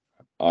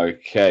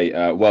Okay,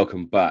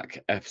 welcome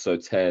back.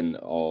 Episode 10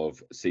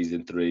 of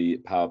Season 3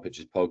 Power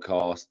Pictures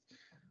podcast.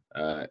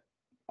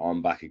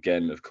 I'm back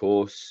again, of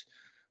course.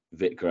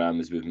 Vikram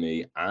is with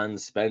me,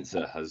 and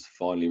Spencer has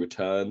finally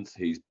returned.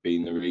 He's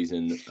been the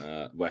reason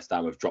West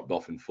Ham have dropped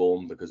off in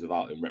form because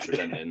without him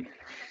representing,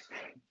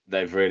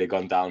 they've really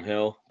gone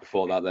downhill.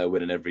 Before that, they're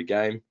winning every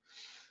game.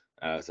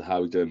 So how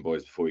are we doing,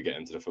 boys, before we get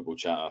into the football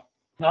chatter?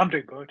 I'm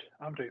doing good.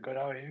 How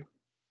are you?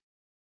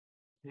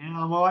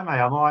 Yeah, I'm all right,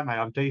 mate.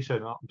 I'm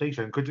decent.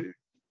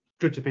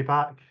 Good to be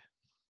back.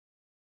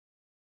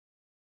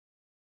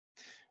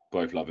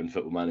 Both loving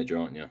Football Manager,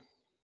 aren't you?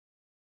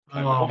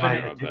 Oh,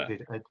 mate,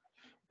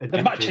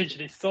 The match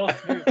engine is so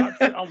smooth.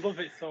 I love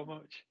it so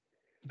much.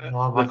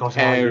 Oh my gosh,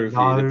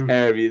 the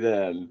pair of you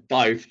there,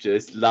 both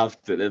just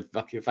loved it. Their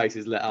fucking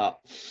faces lit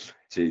up.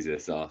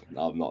 Jesus, I'm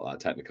not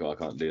that technical. I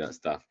can't do that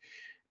stuff.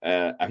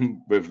 And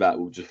with that,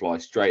 we'll just fly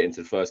straight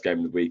into the first game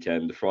of the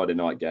weekend, the Friday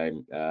night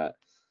game.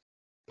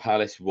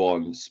 Palace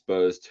 1,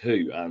 Spurs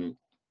 2. And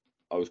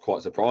I was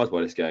quite surprised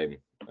by this game.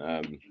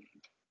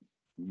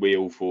 We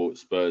all thought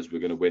Spurs were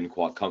going to win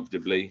quite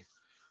comfortably.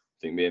 I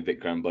think me and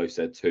Vikram both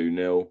said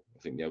 2-0. I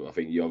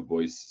think you other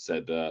boys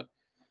said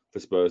for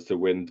Spurs to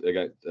win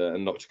against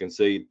and not to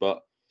concede,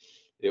 but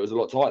it was a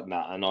lot tighter than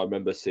that. And I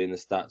remember seeing the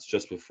stats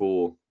just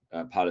before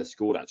Palace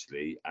scored,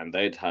 actually, and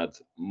they'd had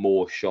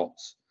more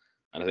shots,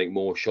 and I think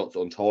more shots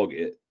on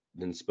target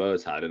than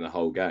Spurs had in the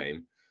whole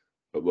game,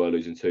 but were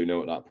losing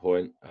 2-0 at that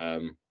point.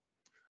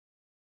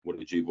 What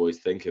did you boys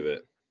think of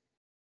it?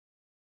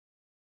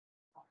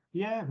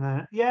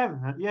 Yeah,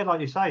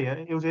 like you say,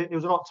 it was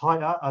a lot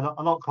tighter,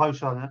 a lot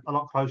closer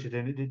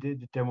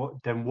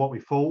than what we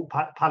thought.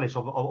 Palace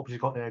obviously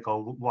got their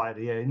goal right at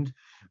the end,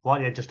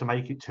 just to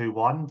make it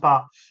 2-1.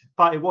 But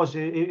it was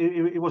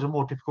a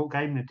more difficult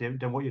game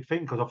than what you'd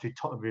think, because obviously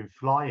Tottenham have been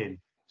flying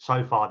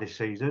so far this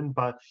season.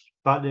 But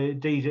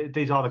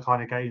these are the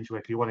kind of games where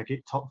if you want to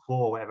get top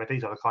four or whatever,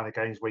 these are the kind of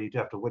games where you do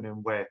have to win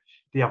them, where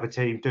the other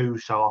team do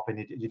show up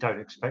and you don't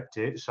expect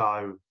it.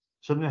 So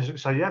yeah.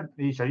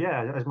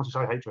 As much as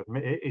I hate to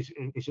admit it,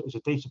 it's a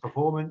decent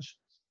performance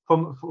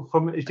from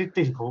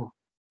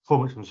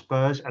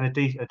Spurs, and a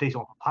decent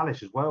one from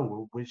Palace as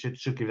well, which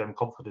should give them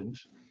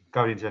confidence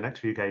going into the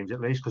next few games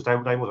at least, because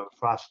they wasn't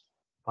fast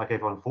like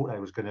everyone thought they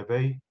was going to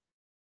be.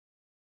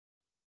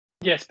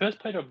 Yeah, Spurs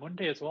played on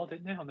Monday as well,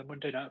 didn't they? On the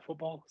Monday Night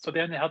Football, so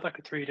they only had like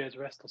a 3 days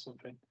rest or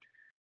something.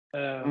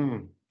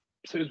 So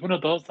it was one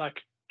of those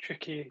like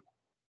tricky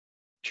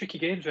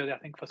games, really, I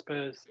think, for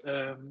Spurs.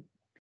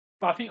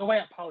 But I think away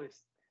at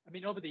Palace, I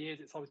mean, over the years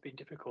it's always been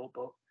difficult,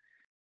 but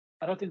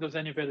I don't think there was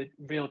any really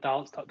real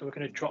doubts that they were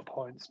going to drop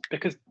points,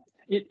 because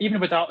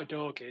even without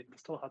Udogie, they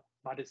still had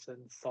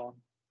Maddison, Son,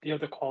 the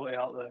other quality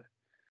out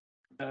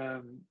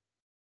there.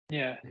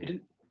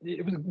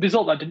 It was a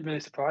result that didn't really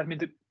surprise me.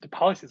 The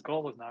Palace's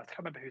goal was nice. I can't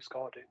remember who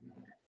scored it.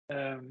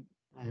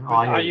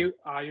 Are you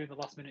in the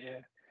last minute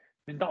here? I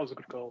mean, that was a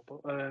good goal,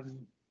 but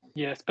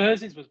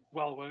Spurs' was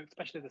well worked,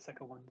 especially the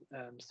second one,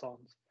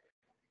 Son's.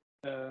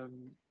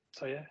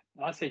 So yeah,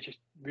 I'd say just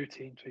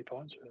routine 3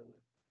 points, really.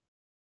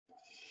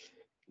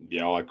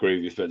 Yeah, I agree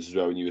with you, Spencer, as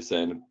well. When you were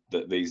saying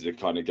that these are the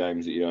kind of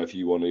games that, if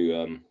you want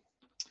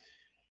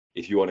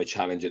to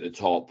challenge at the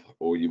top,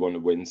 or you want to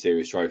win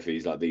serious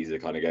trophies, like these are the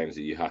kind of games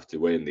that you have to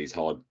win. These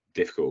hard,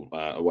 difficult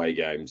away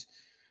games,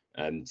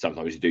 and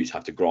sometimes you do just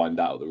have to grind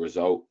out the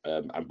result.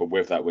 But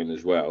with that win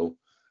as well,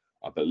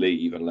 I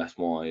believe, unless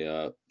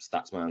my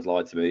stats man's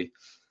lied to me,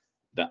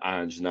 that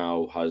Ange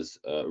now has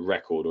a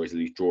record, or is at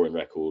least drawing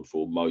record,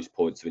 for most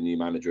points of a new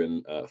manager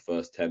in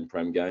first 10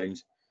 Prem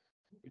games,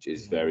 which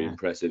is very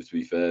impressive, to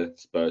be fair.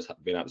 Spurs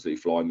have been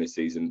absolutely flying this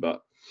season,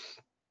 but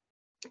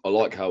I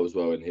like how as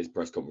well in his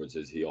press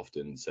conferences he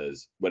often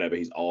says, whenever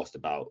he's asked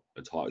about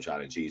a title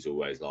challenge, he's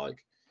always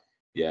like,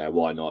 yeah,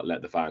 why not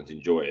let the fans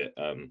enjoy it?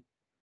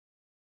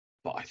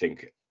 But I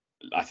think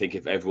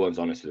if everyone's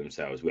honest with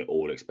themselves, we're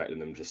all expecting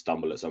them to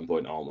stumble at some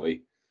point, aren't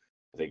we?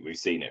 I think we've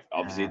seen it.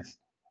 Obviously,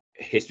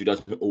 history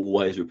doesn't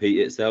always repeat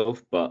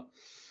itself, but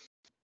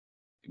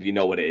you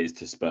know what it is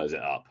to Spurs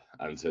it up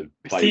and to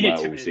play well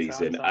all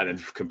season and then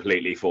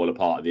completely fall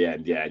apart at the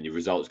end. Yeah, and your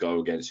results go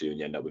against you and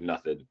you end up with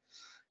nothing.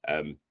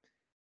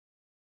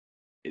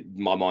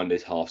 My mind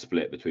is half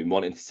split between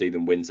wanting to see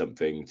them win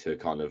something to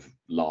kind of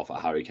laugh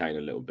at Harry Kane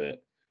a little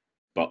bit,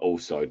 but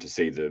also to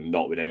see them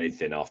not win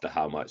anything after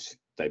how much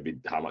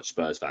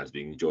Spurs fans have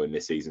been enjoying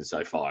this season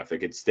so far. If they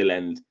could still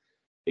end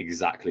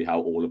exactly how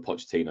all of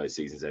Pochettino's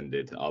seasons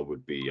ended, I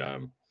would be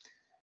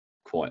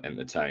quite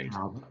entertained.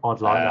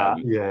 I'd like that,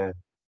 yeah.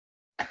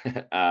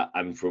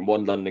 And from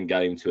one London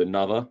game to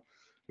another,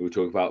 we'll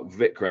talk about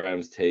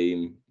Vikram's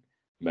team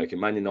making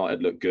Man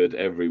United look good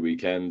every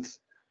weekend,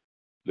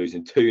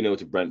 losing 2-0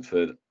 to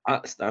Brentford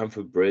at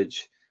Stamford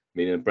Bridge,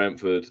 meaning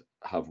Brentford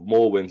have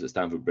more wins at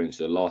Stamford Bridge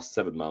in the last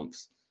 7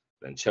 months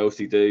than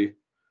Chelsea do,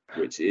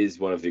 which is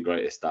one of the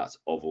greatest stats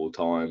of all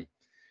time.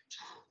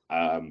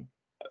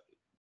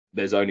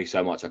 There's only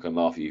so much I can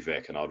laugh at you,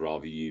 Vic, and I'd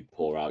rather you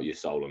pour out your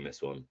soul on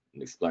this one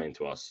and explain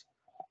to us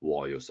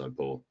why you're so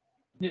poor.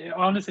 Yeah, it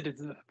honestly did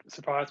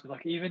surprise me.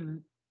 Like,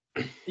 even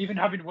even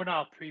having won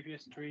our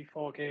previous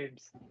 3-4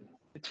 games,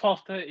 the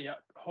 12:30 at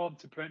home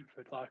to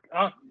Brentford, like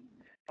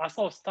I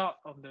saw a stat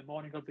on the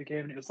morning of the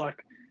game, and it was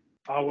like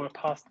our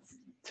past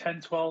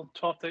 10, 12,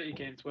 12:30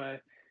 games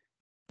where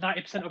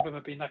 90% of them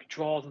have been like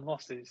draws and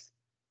losses.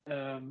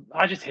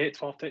 I just hate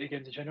 12:30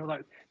 games in general.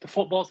 Like the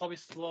football's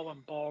always slow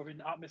and boring,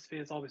 the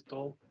atmosphere is always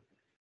dull,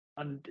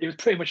 and it was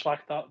pretty much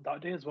like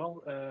that day as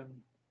well.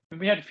 When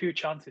we had a few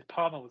chances,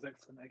 Palmer was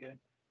excellent again.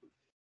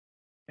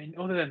 I mean,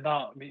 other than that,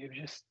 I mean, it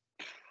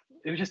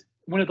was just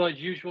one of those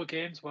usual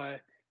games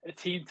where a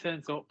team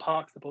turns up,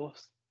 parks the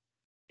bus,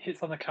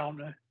 hits on the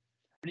counter,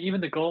 and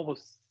even the goal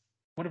was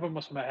one of them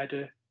was from a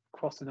header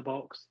crossing the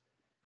box.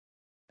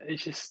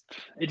 It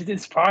didn't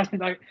surprise me.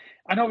 Like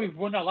I know we've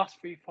won our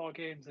last 3-4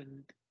 games,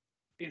 and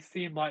it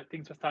seemed like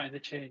things were starting to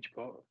change,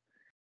 but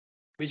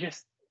we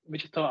just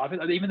don't have it.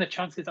 Like, even the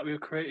chances that we were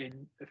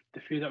creating, the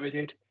few that we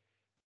did,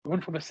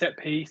 one from a set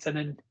piece, and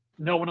then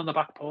no one on the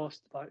back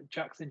post. Like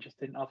Jackson just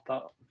didn't have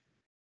that.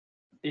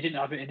 He didn't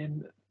have it in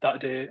him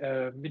that day.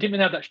 He didn't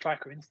really have that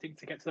striker instinct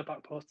to get to the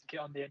back post to get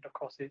on the end of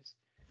crosses.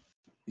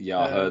 Yeah,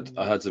 I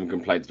heard some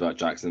complaints about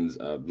Jackson's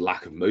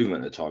lack of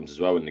movement at times as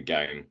well in the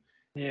game.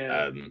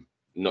 Yeah.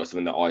 Not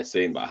something that I've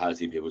seen, but I have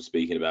seen people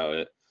speaking about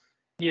it.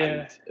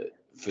 Yeah. And,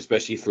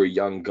 especially for a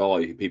young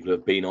guy who people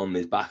have been on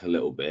his back a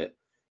little bit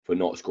for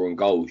not scoring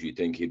goals, you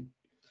think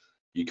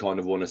you kind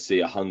of want to see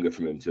a hunger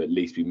from him to at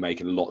least be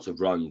making lots of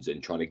runs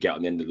and trying to get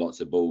on the end of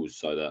lots of balls,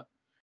 so that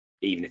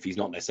even if he's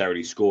not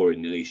necessarily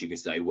scoring, at least you can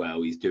say,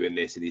 well, he's doing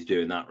this and he's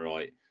doing that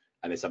right,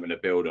 and there's something to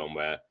build on.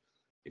 Where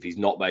if he's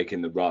not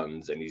making the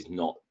runs and he's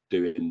not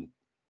doing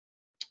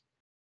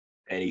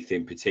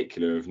anything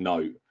particular of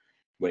note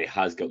when he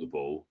has got the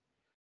ball,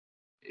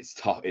 it's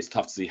tough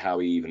to see how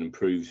he even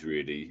improves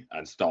really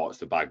and starts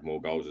to bag more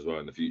goals as well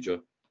in the future.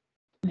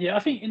 Yeah, I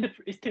think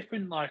it's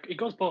different. Like it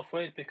goes both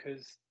ways,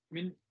 because I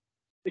mean,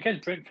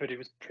 against Brentford, it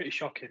was pretty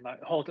shocking.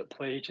 Like hold up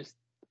play, just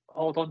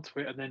hold on to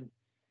it, and then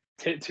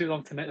take too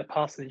long to make the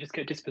pass, and you just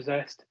get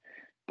dispossessed.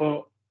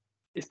 But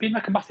it's been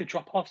like a massive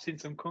drop off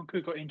since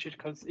Nkunku got injured,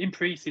 because in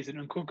pre-season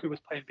Nkunku was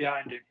playing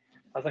behind him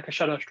as like a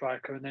shadow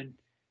striker, and then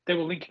they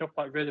were linking up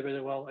like really,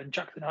 really well. And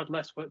Jackson had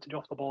less work to do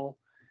off the ball.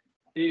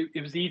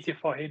 It was easier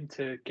for him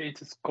to get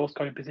into goal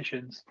scoring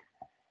positions.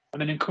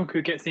 And then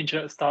Nkunku gets injured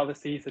at the start of the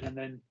season, and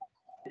then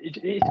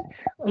a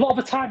lot of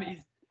the time he's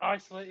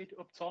isolated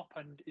up top,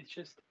 and it's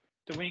just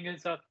the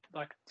wingers are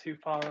like too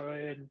far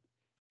away, and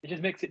it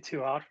just makes it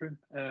too hard for him.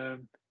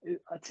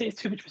 I'd say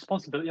it's too much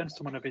responsibility on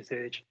someone of his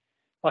age.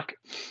 Like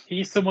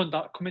he's someone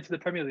that coming to the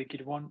Premier League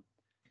you'd want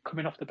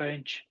coming off the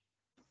bench,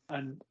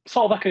 and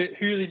sort of like a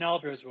Julian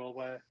Alvarez role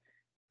where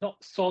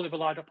not solely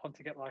relied upon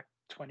to get like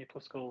 20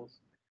 plus goals.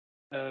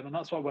 And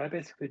that's what we're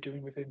basically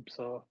doing with him.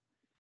 So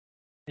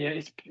yeah,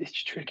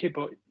 it's tricky,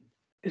 but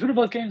it's one of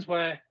those games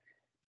where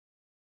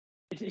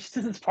it just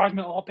doesn't surprise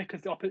me at all, because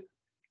the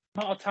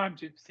amount of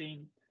times we've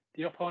seen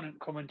the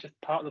opponent come and just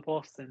park the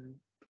bus and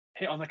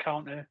hit on the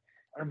counter,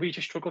 and we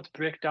just struggle to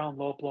break down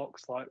low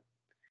blocks. Like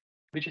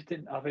we just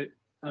didn't have it,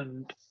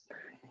 and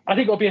I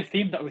think it'll be a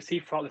theme that we see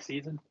throughout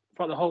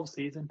the whole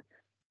season,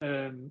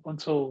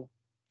 until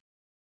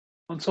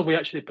we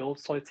actually build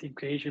solid team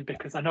cohesion.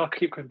 Because I know I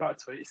keep coming back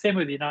to it. It's same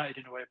with United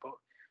in a way, but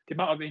the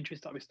amount of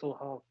interest that we still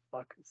have,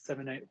 like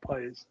 7-8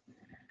 players.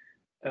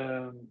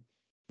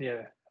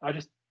 Yeah,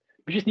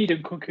 we just need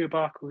Nkunku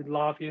back with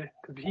Lavia,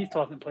 because he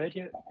still hasn't played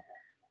yet.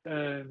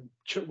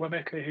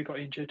 Chukwuemeka, who got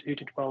injured, who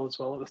did well as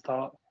well at the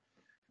start.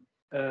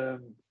 But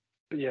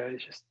yeah,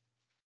 it's just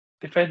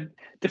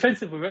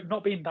defensively we're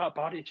not being that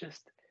bad. It's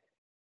just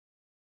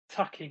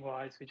attacking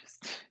wise,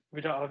 we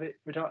don't have it.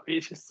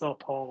 It's just so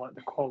poor, like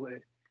the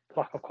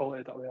lack of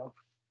quality that we have.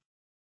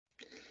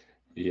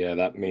 Yeah,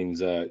 that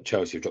means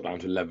Chelsea have dropped down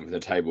to 11th in the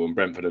table, and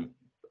Brentford,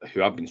 who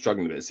have been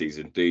struggling a bit this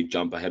season, do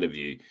jump ahead of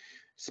you.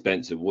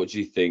 Spencer, what do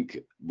you think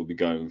will be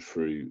going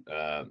through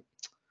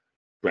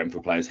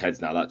Brentford players' heads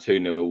now? That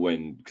 2-0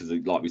 win, because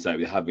like we say,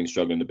 we have been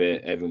struggling a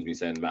bit. Everyone's been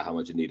saying about how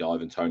much you need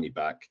Ivan Toney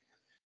back.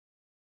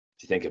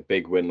 Do you think a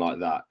big win like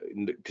that,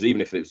 because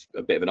even if it's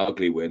a bit of an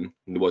ugly win,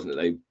 and it wasn't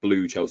that they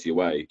blew Chelsea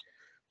away,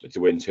 but to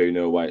win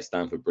 2-0 away at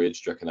Stamford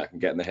Bridge, do you reckon that can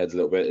get in their heads a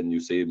little bit and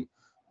you'll see them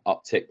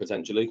uptick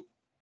potentially?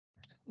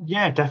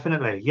 Yeah,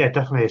 definitely.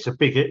 It's a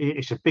big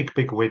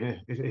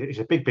win. It's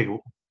a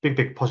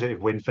big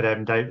positive win for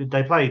them.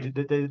 They played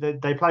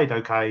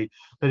okay.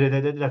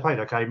 They played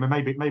okay.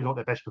 Maybe not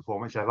their best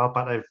performance ever,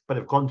 but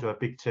they've gone to a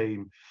big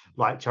team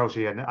like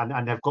Chelsea, and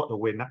they've got the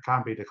win. That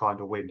can be the kind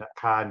of win that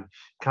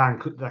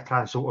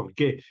can sort of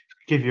give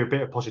you a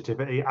bit of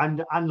positivity.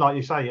 And like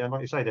you say,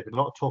 there's been a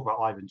lot of talk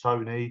about Ivan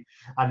Toney,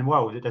 and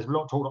well, there's a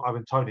lot of talk that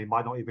Ivan Toney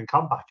might not even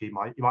come back. He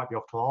might be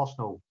off to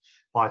Arsenal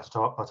by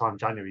the time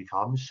January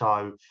comes.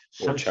 Or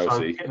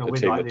Chelsea, getting a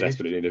team that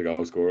desperately need a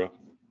goal scorer.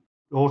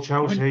 Or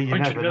Chelsea, you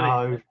never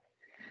know.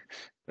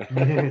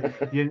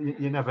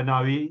 you never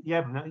know.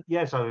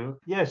 So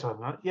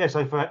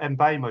for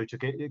Mbeumo to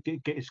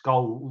get his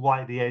goal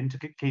right at the end to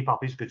keep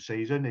up his good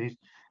season,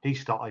 he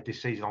started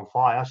this season on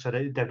fire, so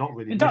they've not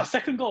really. And that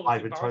second goal was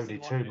Ivan Toney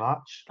too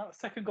much. That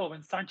second goal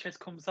when Sanchez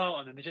comes out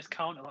and then they just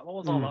counter. Like, what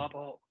was all that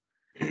about?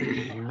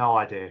 No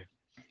idea.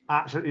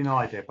 Absolutely no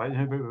idea. But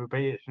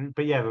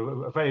yeah,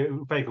 a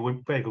very good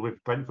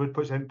with Brentford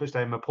puts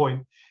them a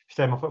point.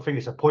 I think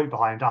it's a point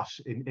behind us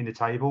in the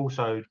table,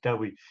 so they'll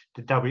be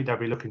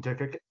looking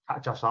to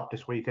catch us up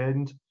this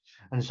weekend.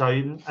 And so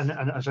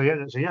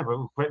yeah,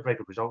 but very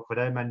good result for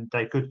them. And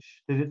they could,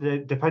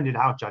 depending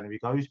how January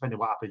goes, depending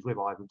what happens with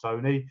Ivan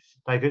Toney,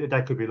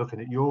 they could be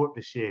looking at Europe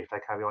this year if they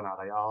carry on how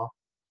they are.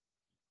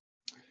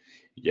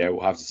 Yeah,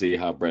 we'll have to see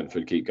how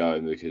Brentford keep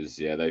going because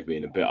they've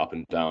been a bit up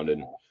and down,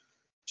 and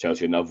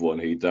Chelsea another one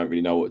who you don't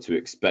really know what to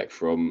expect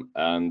from.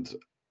 And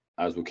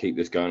as we'll keep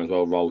this going as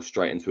well, roll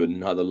straight into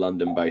another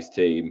London-based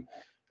team,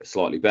 a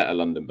slightly better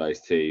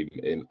London-based team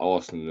in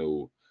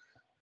Arsenal,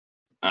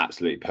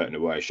 absolutely putting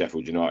away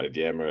Sheffield United at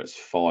the Emirates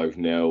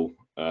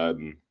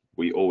 5-0.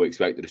 We all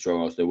expected a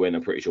strong Arsenal win.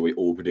 I'm pretty sure we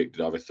all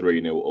predicted either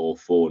 3-0 or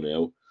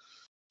 4-0.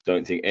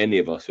 Don't think any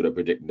of us would have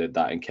predicted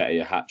that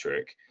Nketiah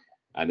hat-trick.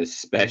 And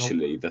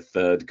especially the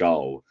third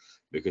goal,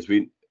 because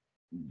we've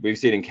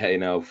seen Nketiah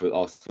now for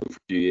Arsenal for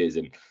a few years,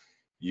 and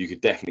you could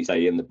definitely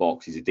say in the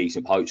box he's a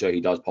decent poacher. He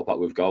does pop up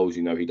with goals.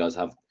 He does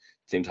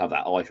seem to have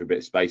that eye for a bit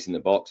of space in the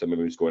box. I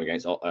remember him scoring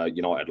against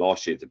United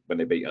last year when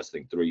they beat us, I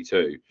think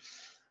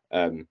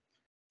 3-2.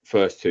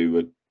 First two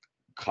were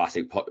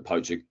classic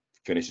poacher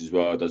finishes as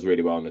well. Does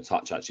really well on the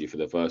touch actually for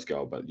the first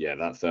goal, but yeah,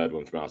 that third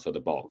one from outside the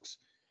box,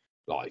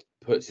 like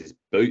puts his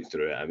boot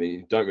through it. I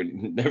mean, never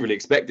really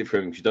expect it from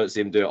him because you don't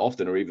see him do it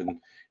often or even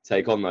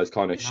take on those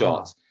kind of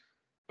shots.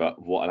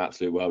 But what an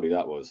absolute worldie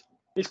that was.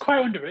 He's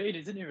quite underrated,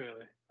 isn't he,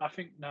 really? I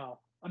think now.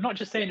 I'm not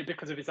just saying it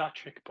because of his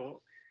hat-trick, but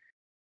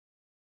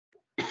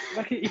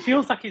like it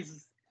feels like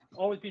he's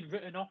always been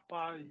written off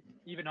by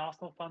even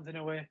Arsenal fans in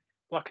a way.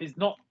 Like he's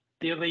not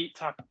the elite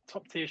type,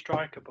 top-tier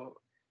striker, but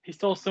he's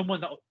still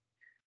someone that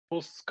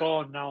will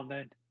score now and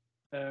then.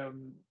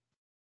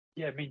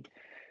 Yeah, I mean,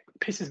 it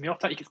pisses me off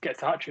that he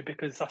gets a hat-trick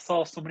because I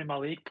saw someone in my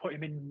league put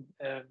him in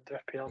the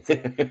FPL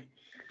team. And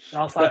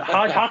I was like,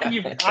 how'd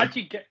you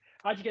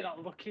get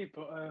that lucky?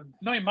 But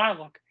not in my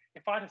luck.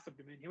 If I'd have subbed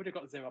him in, he would have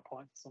got 0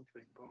 points or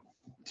something. But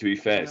to be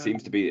fair, it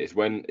seems to be it's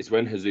when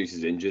Jesus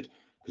is injured,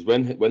 because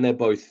when they're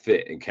both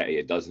fit and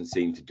Nketiah doesn't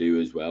seem to do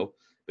as well.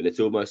 But it's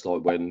almost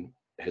like when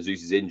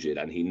Jesus is injured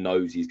and he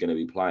knows he's going to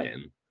be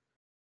playing,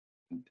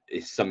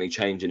 it's something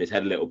changing in his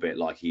head a little bit.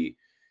 Like he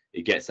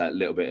gets that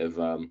little bit of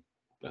I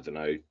don't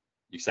know,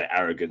 you say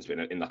arrogance, but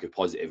in like a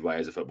positive way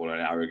as a footballer,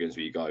 and arrogance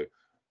where you go,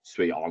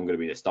 sweet, I'm going to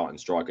be the starting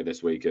striker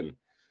this week, and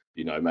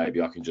maybe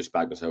I can just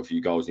bag myself a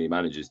few goals, and he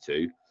manages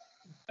to.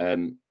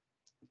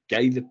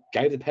 Gave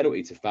the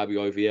penalty to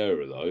Fabio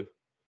Vieira though,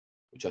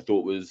 which I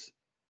thought was,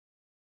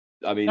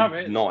 really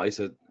nice.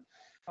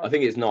 I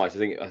think it's nice.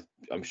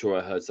 I'm sure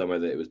I heard somewhere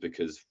that it was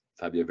because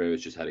Fabio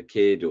Vieira's just had a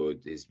kid, or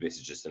his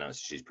missus just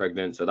announced she's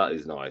pregnant, so that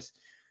is nice.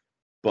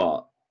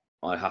 But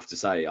I have to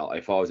say,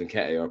 if I was in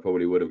Nketiah, I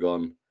probably would have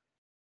gone,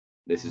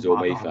 this is all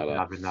me,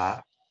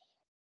 fella.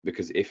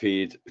 Because if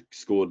he'd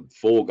scored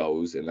 4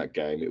 goals in that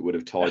game, it would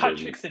have tied him. A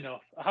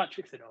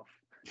hat-trick's enough.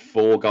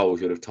 4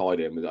 goals would have tied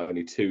him with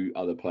only 2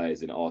 other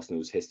players in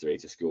Arsenal's history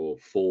to score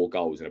 4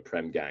 goals in a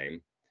Prem game.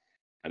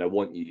 And I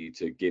want you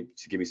to give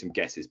me some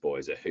guesses,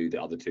 boys, at who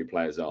the other 2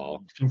 players are.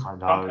 Van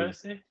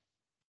Persie?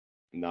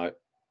 No.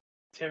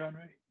 Thierry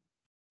Henry?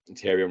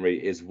 Thierry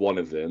Henry is one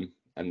of them,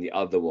 and the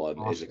other one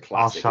is a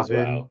classic as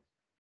well.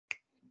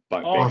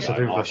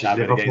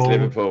 Arshavin against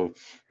Liverpool.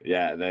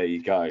 Yeah, there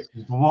you go.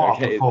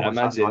 What a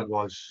performance that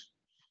was.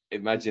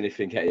 Imagine if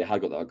Nketiah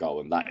had got that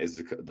goal, and that is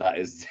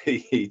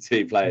the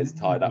 2 players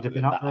tied up.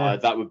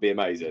 That would be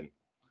amazing.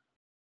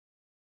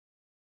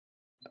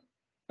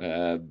 He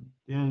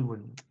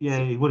wouldn't.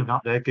 Yeah, he wouldn't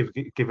up there.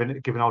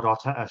 Giving old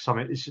Arteta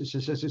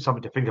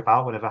something to think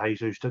about whenever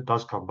Jesus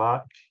does come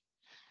back.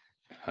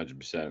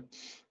 100%.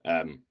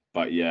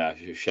 But yeah,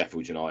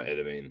 Sheffield United.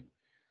 I mean,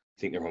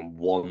 I think they're on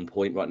 1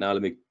 point right now.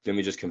 Let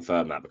me just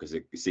confirm that because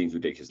it seems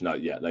ridiculous. No,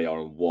 yeah, they are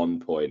on 1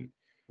 point,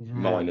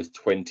 minus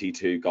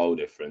 22 goal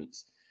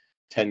difference.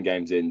 10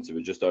 games in, so we're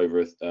just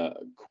over a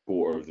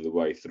quarter of the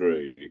way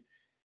through.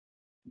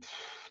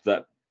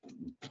 That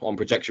on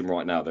projection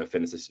right now, they'll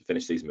finish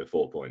season with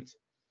 4 points.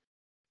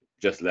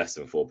 Just less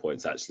than 4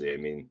 points, actually. I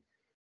mean,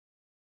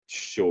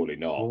 surely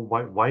not.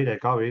 Well, way they're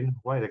going.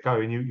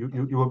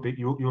 You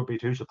won't be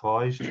too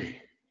surprised.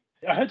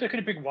 I heard they're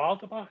going to bring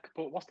Wilder back,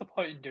 but what's the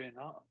point in doing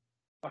that?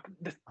 Like,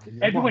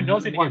 everyone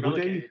knows they're getting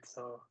relegated,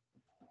 so.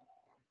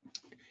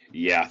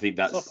 Yeah, I think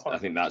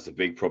that's a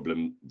big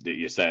problem that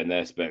you're saying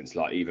there, Spence.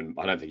 Like, I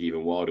don't think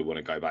even Wilder want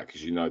to go back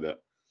because that.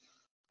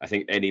 I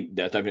don't think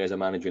there's a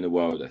manager in the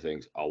world that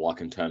thinks, I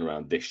can turn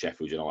around this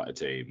Sheffield United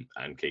team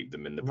and keep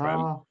them in the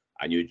Prem,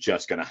 and you're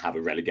just going to have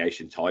a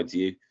relegation tied to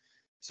you.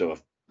 So,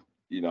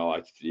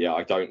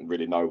 I don't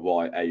really know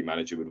why a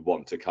manager would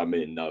want to come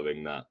in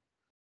knowing that,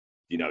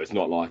 it's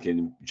not like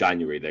in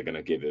January they're going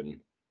to give him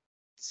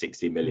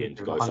 60 million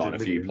to go sign a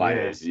few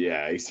players.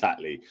 Yeah,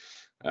 exactly.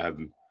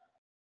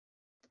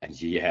 And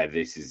yeah,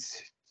 this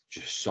is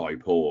just so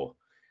poor.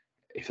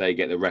 if they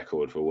get the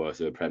record for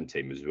worst of a Prem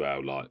team as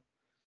well, like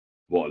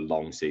what a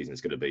long season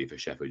it's going to be for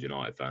Sheffield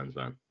United fans,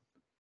 man.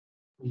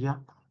 Yeah.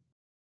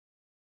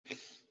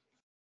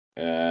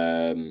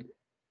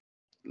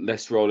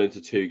 Let's roll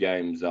into two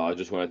games that I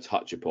just want to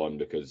touch upon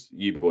because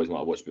you boys might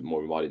have watched a bit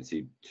more, but I didn't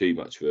see too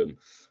much of them.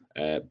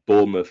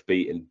 Bournemouth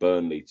beating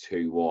Burnley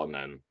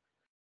 2-1, and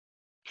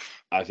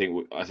I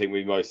think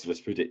we most of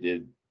us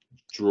predicted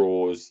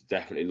draws,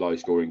 definitely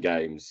low-scoring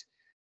games.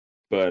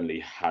 Burnley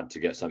had to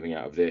get something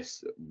out of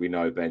this. We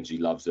know Benji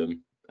loves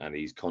them, and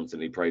he's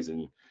constantly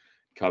praising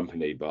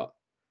Company, but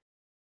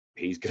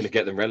he's going to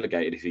get them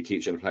relegated if he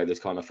keeps trying to play this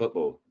kind of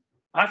football.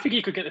 I think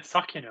he could get the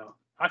sack, you know.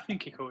 I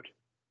think he could.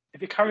 If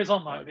he carries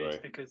on like this,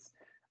 because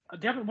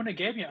they haven't won a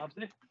game yet, have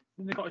they?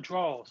 They got a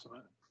draw or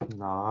something.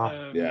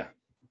 No. Yeah.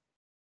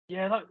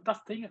 Yeah, that's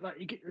the thing. Like,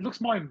 it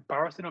looks more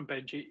embarrassing on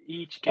Benji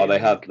each game. Oh, they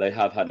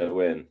have had a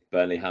win.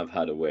 Burnley have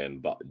had a win,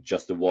 but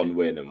just the one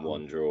win and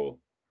one draw.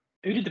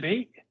 Who did they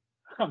beat?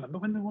 I can't remember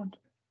when they won.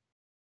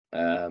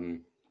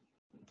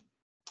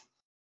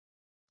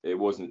 It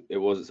wasn't.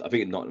 I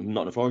think not in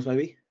the Forest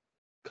maybe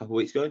a couple of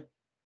weeks ago.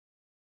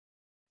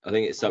 I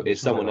think it's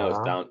someone else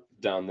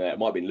down there. It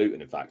might have been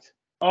Luton, in fact.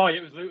 Oh, yeah,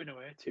 it was Luton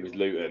away too. It was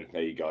Luton.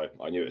 There you go.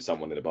 I knew it was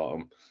someone in the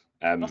bottom.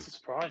 That's a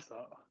surprise,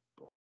 that.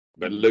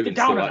 But Luton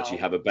still actually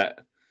have a bet.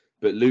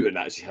 But Luton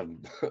actually have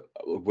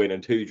a win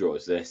and two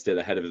draws. They're still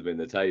ahead of them in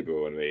the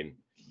table. I mean,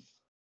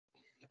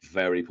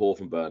 very poor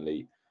from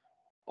Burnley.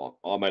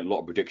 I made a lot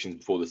of predictions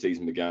before the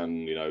season began,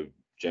 you know,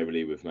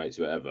 generally with mates,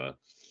 whatever.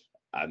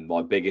 And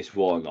my biggest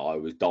one, I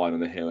was dying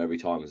on the hill every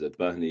time, is that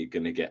Burnley are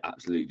going to get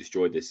absolutely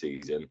destroyed this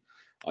season.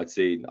 I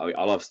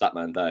love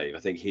Statman Dave. I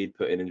think he'd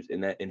put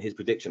in his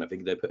prediction, I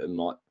think they put him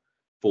like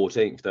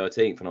 14th,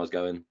 13th. And I was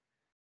going,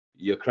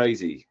 you're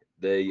crazy.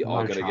 They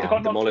are going to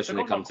get demolished when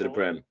they come to the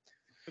Prem.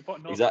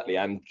 Exactly.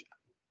 And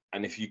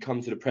if you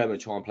come to the Prem and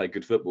try and play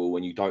good football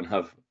when you don't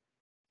have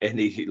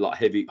any like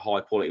heavy, high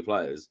quality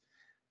players,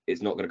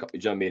 it's not going to come. You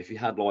know what I mean? If you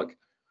had like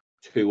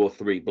 2 or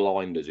 3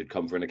 blinders who'd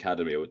come for an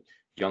academy or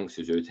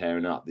youngsters who are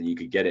tearing up, then you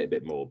could get it a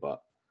bit more.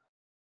 But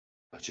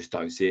I just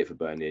don't see it for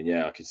Burnley. And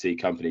yeah, I could see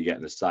Company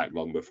getting the sack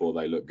long before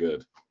they look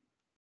good.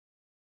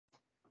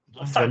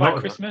 Sack by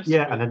Christmas.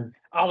 Yeah, and then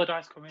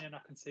Allardyce come in and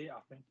I can see it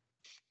happening.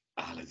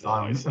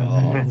 Allardyce. It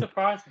wouldn't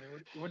surprise me.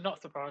 It would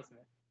not surprise me.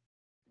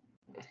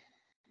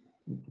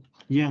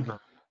 Yeah, but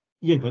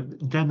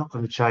they're not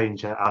going to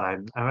change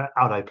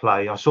how they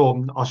play. I saw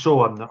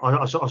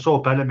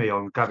Bellamy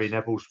on Gary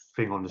Neville's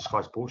thing on the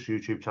Sky Sports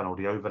YouTube channel,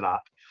 the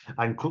overlap,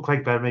 and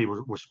Craig Bellamy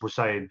was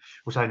saying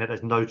that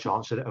there's no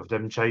chance of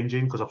them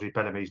changing because obviously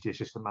Bellamy's the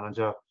assistant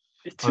manager.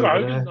 It's too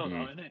arrogant, though,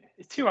 isn't it?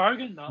 It's too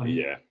arrogant, though.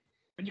 Yeah.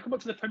 When you come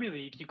up to the Premier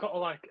League, you've got to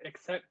like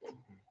accept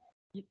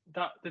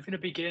that there's going to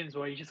be games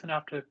where you're just going to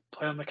have to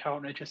play on the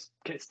counter, just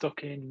get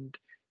stuck in,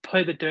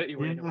 play the dirty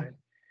way in a way.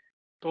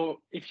 But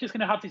if you're just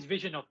going to have this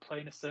vision of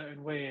playing a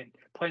certain way and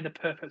playing the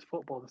perfect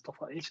football and stuff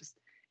like that,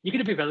 you're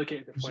going to be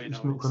relegated before you know it.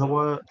 It's not going to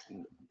work.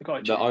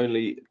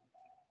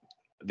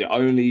 The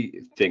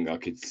only thing I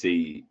could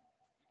see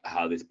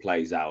how this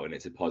plays out, and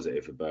it's a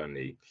positive for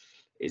Burnley,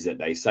 is that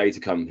they say to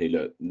Company,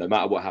 look, no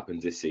matter what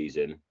happens this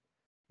season,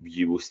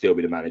 you will still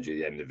be the manager at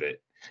the end of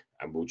it.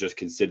 And we'll just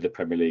consider the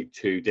Premier League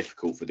too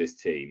difficult for this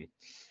team.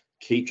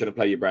 Keep trying to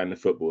play your brand of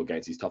football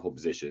against these tough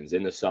oppositions.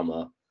 In the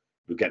summer,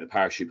 we'll get the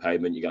parachute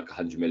payment. You got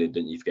 100 million,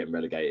 didn't you, for getting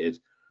relegated?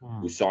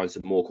 We'll sign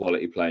some more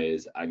quality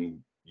players, and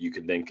you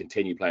can then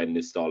continue playing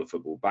this style of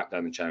football back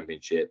down the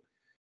Championship.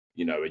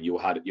 You know, and you'll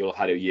have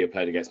a year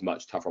playing against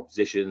much tougher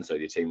opposition. So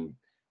your team,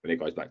 when it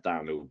goes back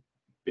down, it'll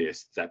be a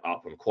step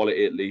up on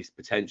quality at least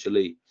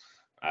potentially.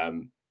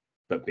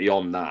 But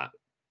beyond that,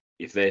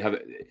 if they have,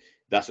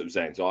 that's what I'm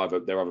saying. So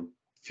they're either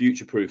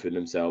future-proofing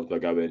themselves by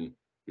going,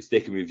 we're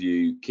sticking with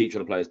you, keep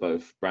trying to play us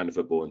both brand of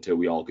football until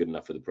we are good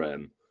enough for the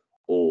Prem,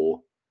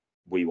 or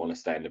we want to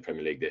stay in the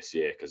Premier League this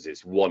year, because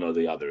it's one or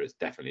the other. It's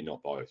definitely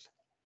not both.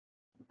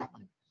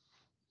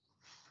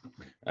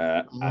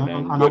 And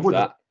then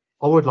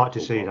I would like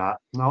to see that.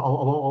 No,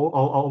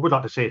 I would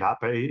like to see that,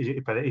 but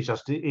it's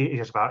just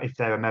about if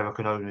their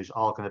American owners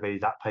are going to be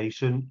that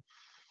patient.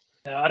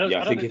 I don't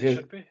think they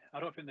should be. I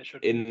don't think they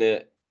should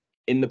be.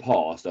 In the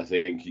past, I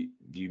think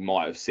you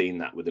might have seen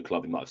that with the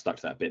club. You might have stuck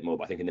to that a bit more.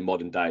 But I think in the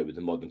modern day, with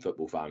the modern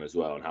football fan as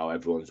well, and how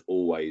everyone's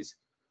always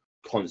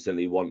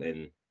constantly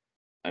wanting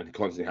and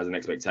constantly has an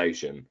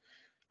expectation,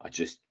 I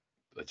just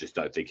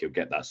don't think he'll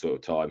get that sort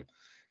of time.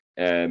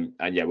 And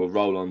yeah, we'll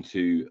roll on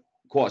to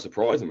quite a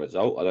surprising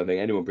result. I don't think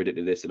anyone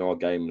predicted this in our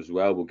game as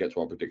well. We'll get to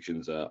our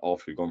predictions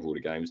after we've gone through all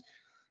the games.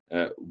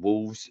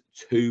 Wolves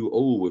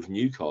 2-2 with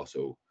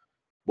Newcastle.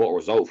 What a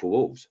result for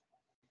Wolves!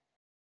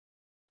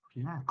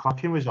 Yeah,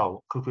 cracking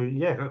result.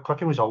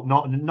 Cracking result.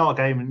 Not a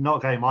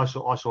game I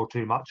saw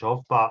too much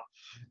of, but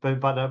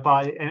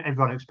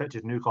everyone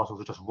expected Newcastle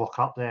to just rock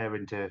up there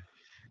and to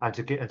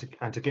get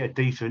a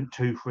decent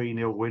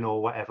 2-3-0 win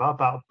or whatever.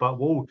 But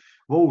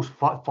Wolves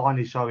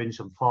finally showing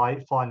some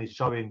fight, finally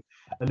showing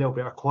a little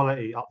bit of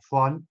quality up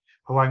front.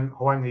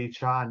 Hwang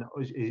Hee-chan,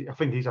 I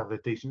think he's having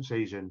a decent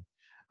season.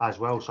 as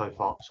well so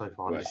far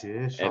this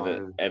year.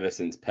 So ever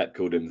since Pep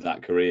called him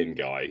that Korean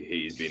guy,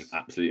 he's been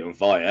absolutely on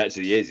fire.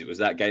 Actually, he is. It was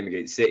that game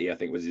against City, I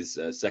think, was his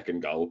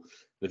second goal.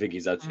 I think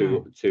he's had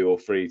two or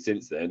three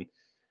since then.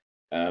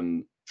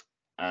 And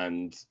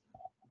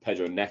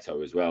Pedro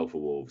Neto as well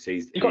for Wolves.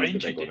 He's got the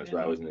injured, big one as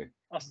well, isn't he?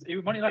 He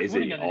was running and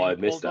then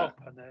he pulled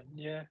up, and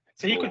then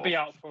so he could be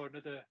out for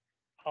another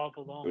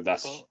however long.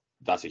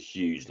 That's a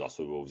huge loss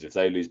for Wolves. If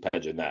they lose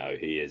Pedro Neto,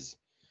 he is.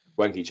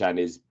 Wenky Chan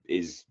is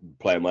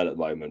playing well at the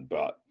moment,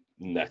 but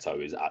Neto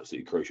is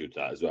absolutely crucial to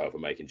that as well for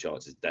making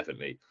chances,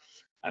 definitely.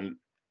 And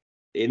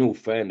in all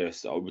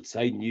fairness, I would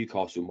say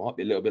Newcastle might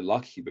be a little bit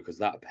lucky because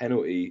that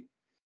penalty,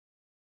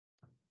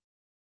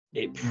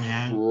 it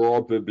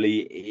probably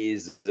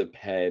is the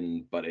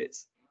pen, but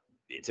it's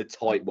a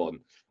tight one.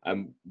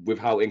 And with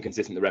how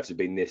inconsistent the refs have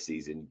been this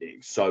season,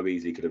 it so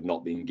easily could have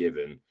not been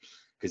given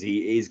because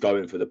he is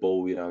going for the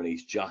ball, and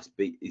he's just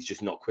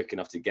not quick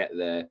enough to get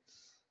there.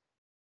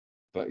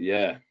 But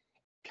yeah,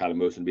 Callum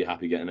Wilson will be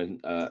happy getting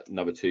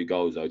another 2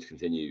 goals though to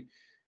continue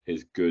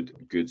his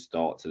good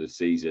start to the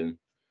season.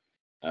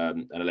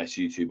 And unless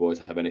you two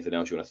boys have anything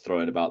else you want to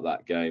throw in about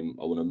that game,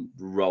 I want to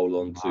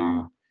roll on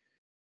to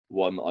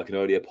one that I can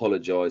only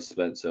apologise,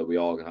 Spencer. We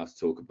are going to have to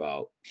talk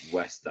about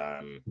West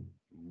Ham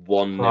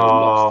 1-0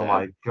 loss. Oh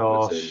my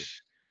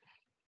gosh!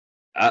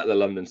 At the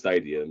London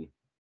Stadium,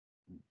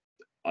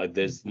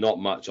 there's not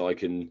much I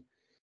can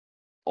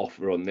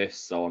offer on this,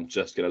 so I'm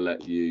just going to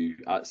let you,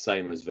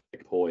 same as Vic,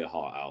 pour your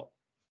heart out.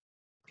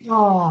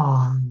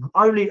 Oh,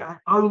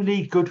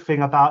 only good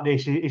thing about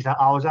this is that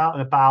I was out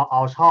and about.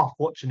 I was half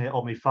watching it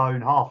on my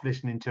phone, half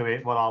listening to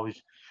it while I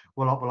was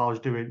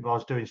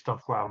doing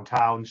stuff around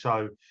town.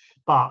 So,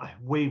 but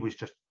we was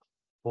just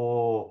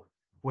poor.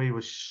 We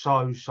were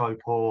so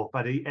poor.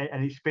 But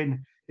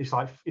it's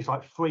like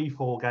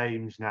 3-4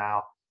 games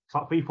now. It's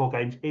like 3-4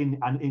 games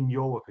in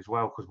Europe as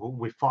well because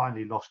we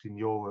finally lost in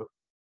Europe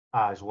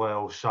as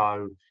well.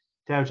 So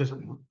there was just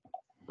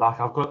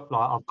like I've got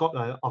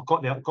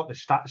the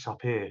stats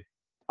up here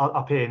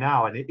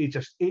now, and it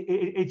just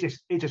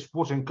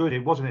wasn't good.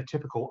 It wasn't a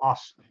typical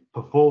us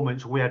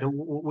performance. We had a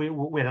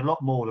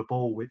lot more of the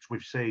ball, which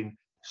we've seen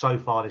so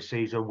far this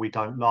season. We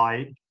don't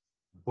like.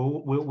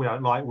 We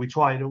don't like. We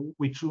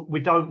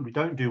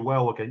don't do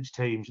well against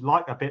teams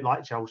a bit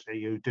like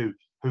Chelsea who do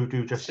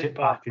just sit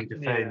back and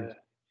defend.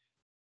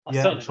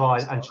 And try.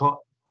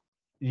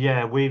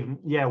 Yeah,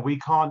 we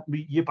can't.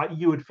 But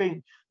you would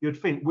think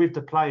with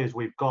the players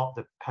we've got,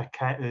 the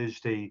Paquetas,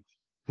 the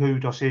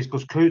Kudoses,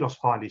 because Kudos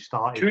finally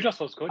started. Kudos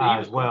was good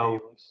as well.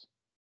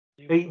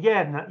 He was.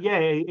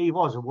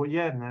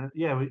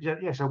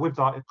 Yeah. So with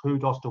like the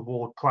Kudos, the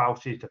Ward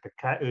Prowses, the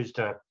Paquetas,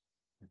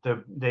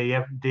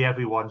 the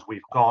everyone's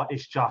we've got,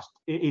 it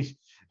is.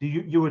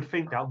 You would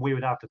think that we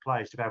would have the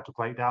players to be able to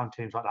break down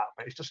teams like that,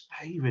 but it's just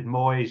David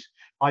Moyes.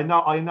 I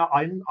know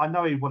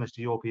he won us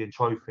the European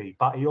trophy,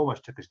 but he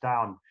almost took us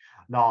down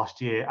last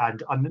year.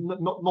 And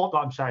not that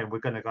I'm saying we're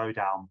going to go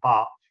down,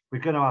 but we're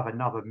going to have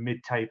another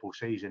mid-table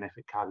season if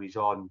it carries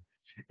on.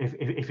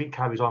 If it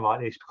carries on like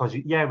this, because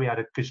we had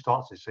a good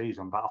start to the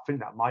season, but I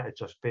think that might have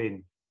just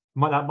been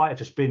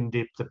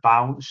the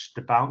bounce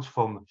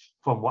from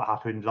what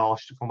happened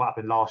last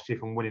year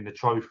from winning the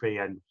trophy,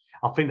 and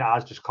I think that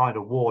has just kind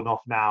of worn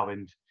off now.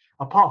 And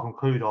apart from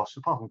Kudos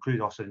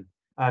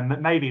and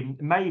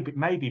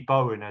maybe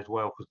Bowen as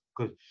well,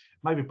 because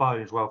I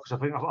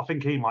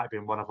think he might have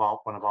been one of our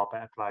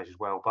better players as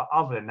well. But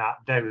other than that,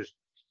 there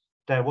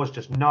was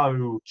just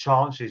no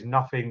chances,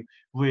 nothing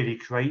really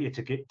created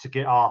to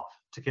get our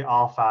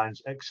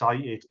fans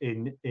excited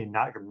in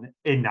that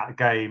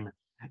game.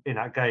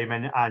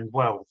 And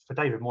well, for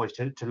David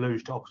Moyes to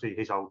lose to obviously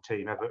his old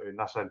team Everton,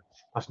 that's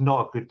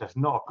not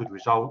a good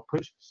result.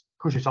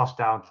 Pushes us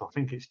down to I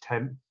think it's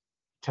 10th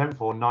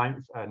or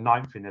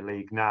 9th in the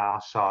league now.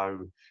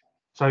 So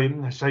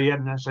just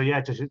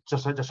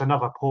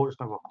another poor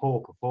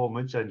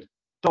performance. And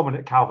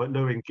Dominic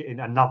Calvert-Lewin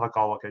getting another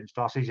goal against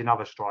us. He's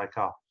another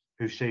striker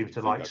who seems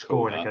to like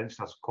scoring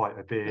against us quite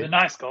a bit. It was a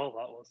nice goal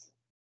that was.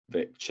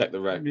 Vic, check the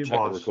record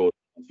last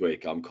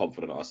week. I'm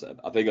confident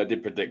I think I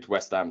did predict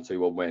West Ham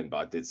 2-1 win, but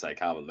I did say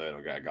Calvert-Lewin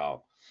will get a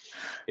goal.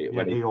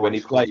 When he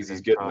plays, he's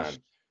good, man.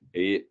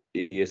 He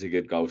is a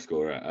good goal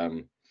scorer.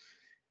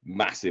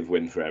 Massive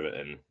win for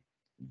Everton,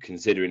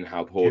 considering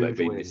how poor they've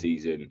been this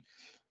season.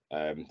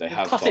 They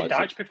have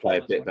started to play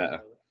a bit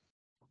better.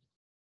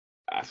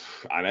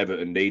 And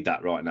Everton need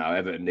that right now.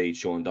 Everton need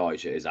Sean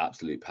Dyche at his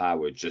absolute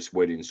power, just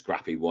winning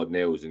scrappy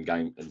 1-0s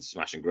and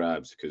smash and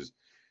grabs, because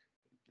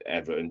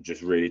Everton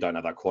just really don't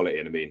have that quality.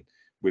 And I mean,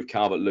 with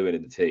Calvert-Lewin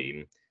in the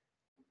team,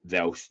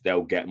 they'll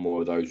get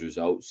more of those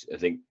results. I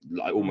think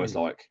almost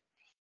like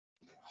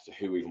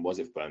who even was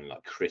it for Burnley?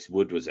 Like Chris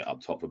Wood was it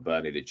up top for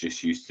Burnley that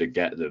just used to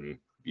get them,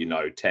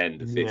 10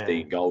 to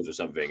 15 goals or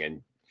something,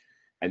 and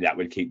that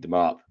would keep them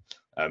up.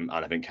 And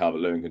I think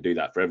Calvert-Lewin can do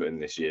that for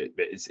Everton this year.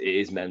 But it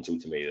is mental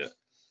to me that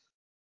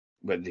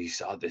when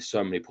there's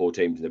so many poor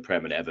teams in the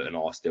Prem, and Everton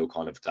are still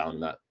kind of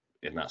down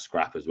in that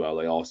scrap as well.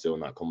 They are still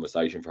in that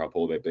conversation for how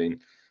poor they've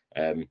been.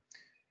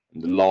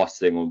 And the last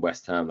thing on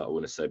West Ham that I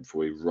want to say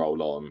before we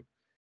roll on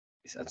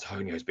is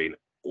Antonio's been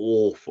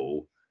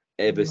awful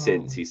ever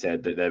since he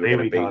said that they were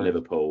going to beat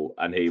Liverpool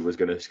and he was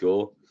going to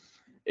score.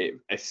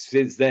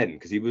 Since then,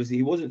 because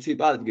he wasn't too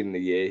bad at the beginning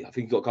of the year. I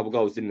think he got a couple of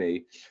goals, didn't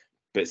he?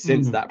 But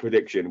since that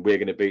prediction, we're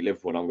going to beat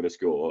Liverpool and I'm going to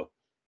score,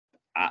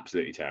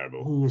 absolutely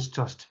terrible.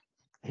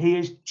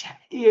 He's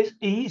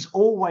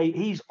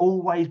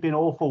always been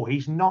awful.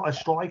 He's not a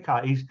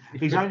striker. He's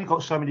only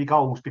got so many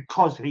goals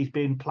because he's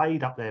been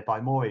played up there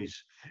by Moyes.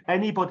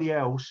 Anybody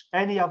else,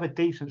 any other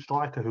decent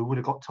striker who would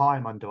have got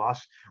time under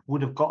us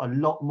would have got a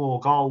lot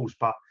more goals.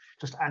 But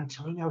just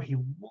Antonio, he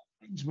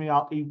winds me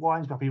up. He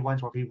winds me up. He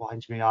winds me up. He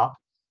winds me up.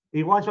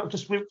 He winds me up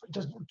just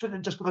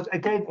because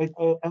again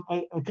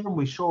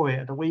we saw it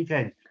at the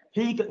weekend.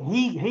 He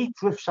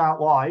drifts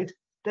out wide.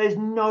 There's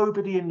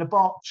nobody in the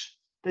box.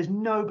 There's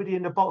nobody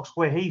in the box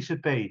where he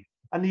should be.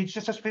 And you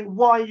just think,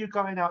 why are you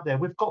going out there?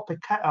 We've got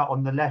Paqueta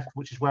on the left,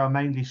 which is where I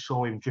mainly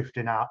saw him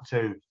drifting out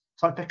to.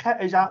 So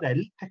Paqueta's out there.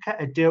 Let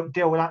Paqueta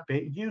deal with that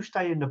bit. You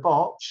stay in the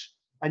box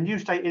and you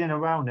stay in and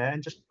around there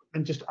and just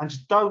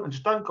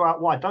don't go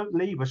out wide. Don't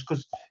leave us,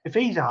 because if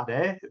he's out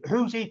there,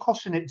 who's he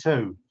crossing it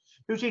to?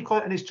 Who's he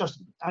crossing? And it's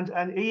just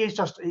he is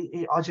just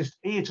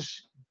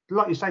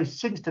like you say,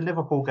 since the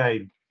Liverpool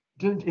game.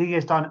 He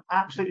has done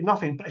absolutely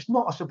nothing, but it's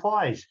not a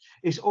surprise.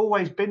 It's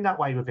always been that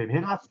way with him.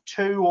 He'll have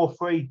 2 or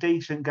 3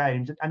 decent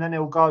games, and then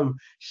he'll go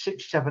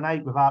 6, 7,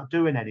 8 without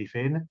doing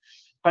anything.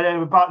 But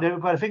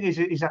the thing is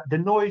that the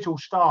noise will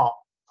start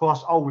for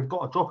us. Oh, we've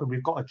got to drop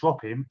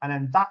him, and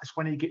then that's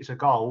when he gets a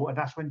goal, and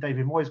that's when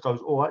David Moyes goes,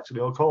 oh, actually,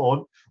 I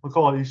can't.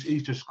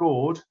 He's just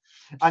scored,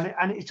 and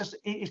it's just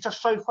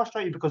so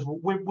frustrating because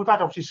we've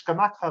had obviously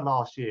Scamacca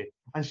last year,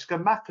 and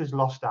Scamacca's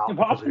lost out.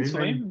 What happened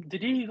to him?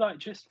 Did he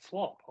just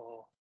flop or?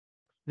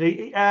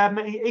 He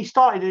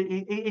started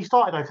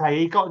okay.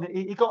 He got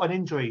an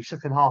injury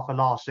second half of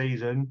last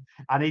season,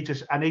 and he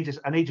just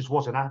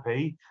wasn't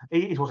happy.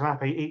 He just wasn't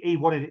happy. He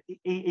wanted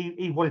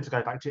to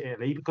go back to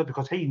Italy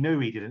because he knew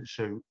he didn't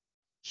suit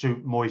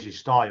Moyes'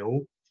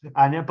 style.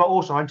 And but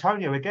also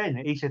Antonio again.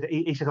 He said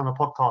on a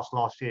podcast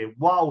last year,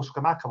 while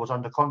Scamacca was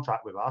under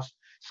contract with us,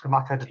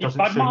 Scamacca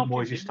doesn't suit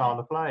Moyes' style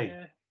of play.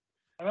 Yeah.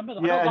 I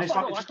remember that. Yeah, that's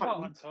what I like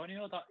about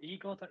Antonio, that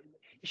ego. That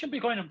he shouldn't be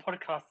going on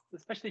podcasts,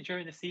 especially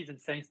during the season,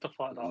 saying stuff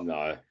like that.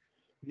 No.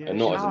 Yeah, and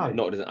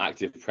not as an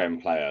active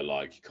Prem player,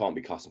 like you can't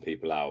be cussing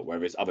people out,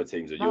 whether it's other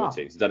teams or your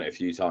teams. He's done it a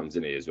few times,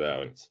 didn't he, as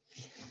well?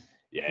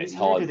 It's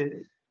hard.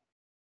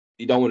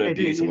 You don't want to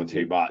abuse someone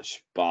too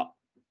much, but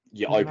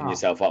you open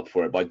yourself up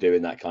for it by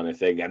doing that kind of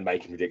thing and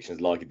making predictions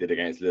like he did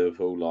against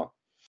Liverpool.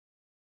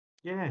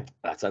 Like,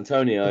 that's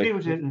Antonio.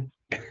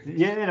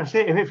 Yeah, that's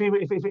it. If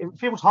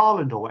it was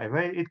Haaland or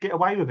whatever, he'd get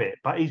away with it.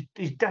 But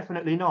he's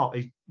definitely not.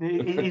 He's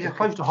as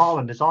close to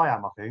Haaland as I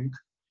am, I think.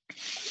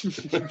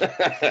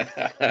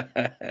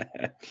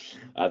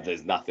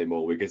 There's nothing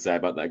more we can say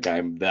about that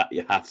game. That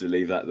you have to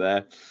leave that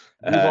there.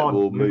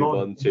 We'll move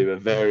on to a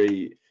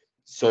very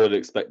solid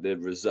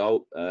expected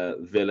result.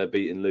 Villa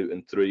beating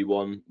Luton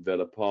 3-1,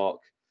 Villa Park.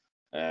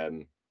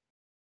 Haven't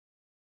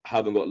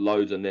got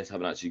loads on this.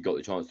 Haven't actually got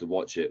the chance to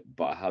watch it,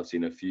 but I have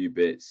seen a few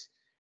bits.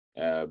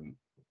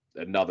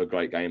 Another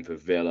great game for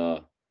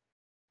Villa.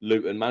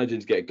 Luton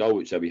managing to get a goal,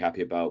 which they'll be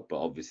happy about, but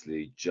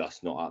obviously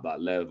just not at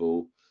that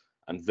level.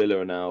 And Villa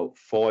are now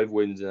 5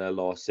 wins in their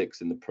last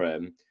 6 in the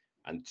Prem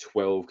and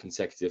 12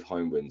 consecutive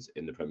home wins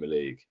in the Premier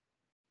League.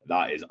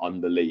 That is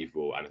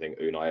unbelievable, and I think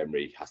Unai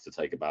Emery has to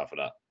take a bow for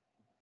that.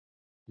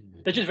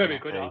 They're just very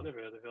good, aren't they,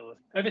 really, Villa?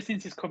 Ever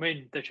since he's come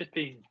in, they've just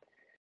been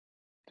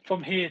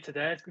from here to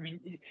there. I mean,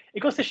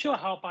 it goes to show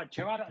how bad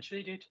Gerrard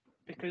actually did,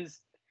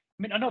 because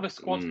I mean, I know the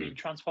squad's been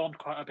transformed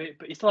quite a bit,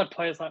 but he still had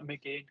players like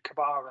McGinn,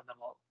 Kabara, and them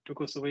lot,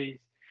 Douglas Luiz.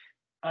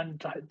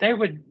 And they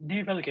were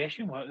near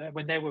relegation, weren't they,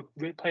 when they were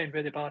playing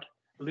really bad,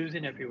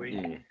 losing every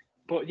week.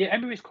 But yeah,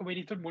 Emery's come in,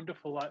 he's done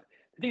wonderful. Like,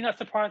 the thing that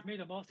surprised me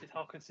the most is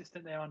how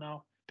consistent they are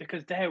now,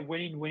 because they're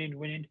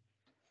winning.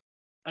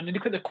 And then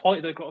look at the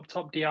quality they've got up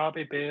top,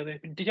 Diaby, Bailey.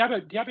 Did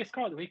Diaby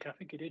score at the weekend? I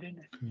think he did, didn't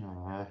he?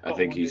 No. I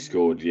think he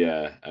scored,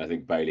 yeah. And I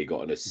think Bailey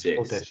got an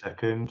assist. Their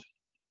second.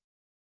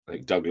 I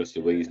think Douglas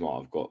Luiz might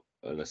have got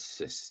an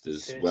assist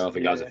as well. I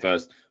think that's the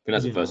first. I think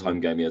that's the first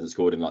home game he hasn't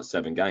scored in like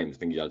 7 games. I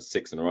think he had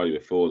 6 in a row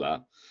before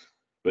that.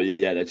 But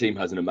yeah, their team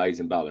has an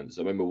amazing balance.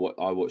 I remember what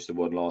I watched the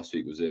one last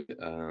week. Was it?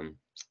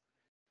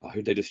 Who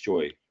did they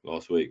destroy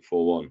last week?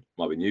 4-1.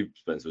 Might be you,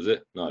 Spence. Was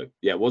it? No.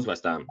 Yeah, it was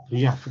West Ham.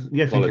 Yeah, I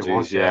think it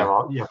was. Yeah,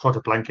 tried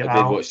to blank it out.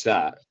 I did watch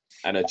that,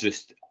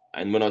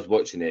 and when I was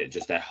watching it,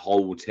 just their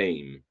whole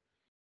team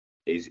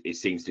it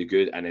seems to be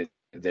good, and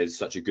there's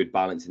such a good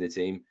balance in the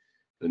team.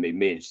 I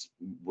mean,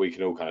 we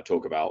can all kind of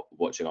talk about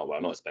watching,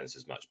 well, not Spence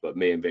as much, but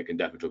me and Vic can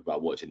definitely talk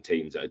about watching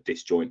teams that are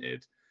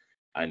disjointed,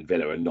 and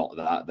Villa are not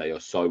that. They are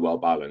so well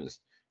balanced.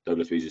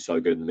 Douglas Luiz is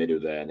so good in the middle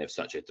there, and they're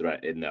such a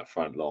threat in that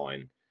front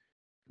line.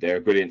 They're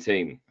a brilliant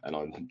team, and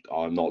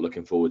I'm not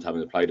looking forward to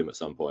having to play them at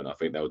some point. I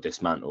think they'll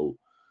dismantle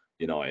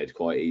United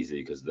quite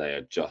easily because they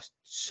are just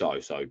so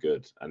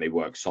good, and they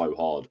work so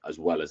hard, as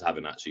well as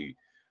having actually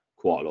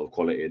quite a lot of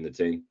quality in the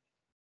team.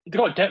 They've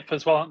got depth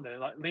as well, haven't they?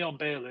 Like Leon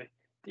Bailey,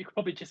 you could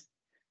probably just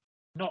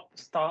not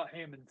start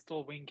him and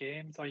still win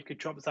games, or you could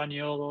drop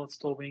Zaniolo and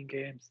still win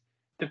games.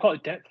 They've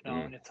got depth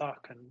now in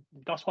attack, and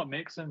that's what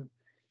makes them.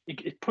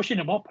 It's pushing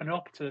them up and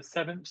up to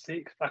 7th,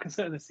 6th. I can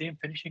certainly see him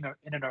finishing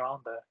in and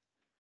around there.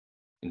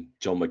 And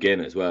John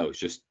McGinn as well is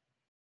just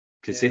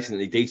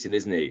consistently decent,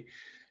 isn't he?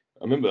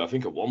 I remember, I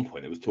think at one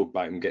point it was talk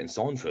about him getting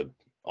signed for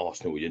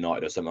Arsenal or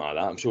United or something like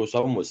that. I'm sure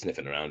someone was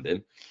sniffing around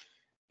him.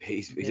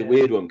 He's a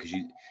weird one because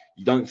you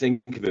don't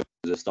think of him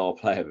as a star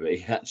player, but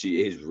he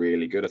actually is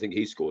really good. I think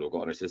he scored or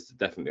got an assist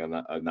definitely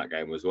on that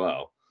game as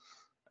well.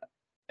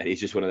 And he's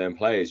just one of them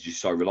players,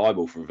 just so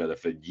reliable for Villa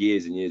for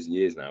years and years and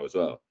years now as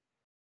well.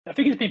 I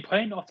think he's been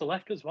playing off the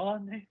left as well,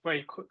 hasn't he? Where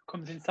he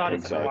comes inside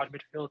as a wide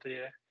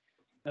midfielder,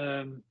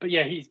 but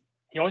yeah, he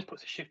always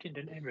puts a shift in,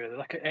 didn't he, really?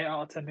 Like an 8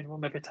 out of 10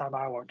 minimum every time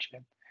I watch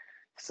him.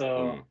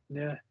 So,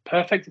 yeah,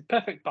 perfect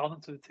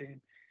balance of the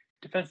team.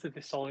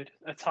 Defensively solid,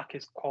 attack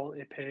is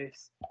quality,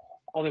 pace.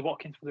 Ollie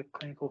Watkins for the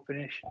clinical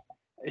finish.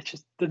 It's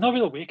just, there's no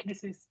real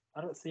weaknesses.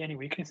 I don't see any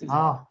weaknesses.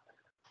 No,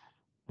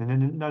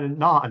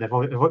 and they've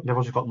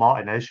also got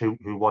Martinez, who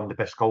won the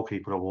best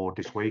goalkeeper award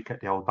this week at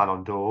the old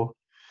Ballon d'Or.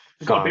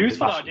 You got booze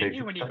for that, didn't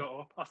you, when he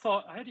got up?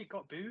 I heard he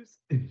got booze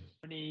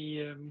when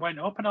he went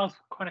up, and I was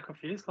kind of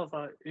confused. I was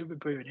like, who would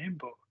booing him?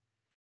 But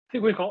I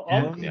think we got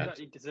all agreed that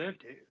he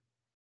deserved it.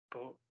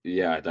 But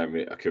yeah,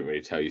 I couldn't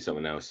really tell you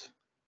someone else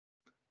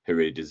who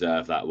really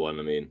deserved that one.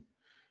 I mean,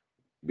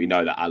 we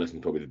know that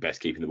Alisson's probably the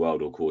best keeper in the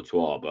world, or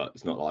Courtois, but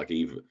it's not like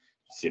either.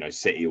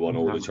 City won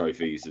all the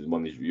trophies and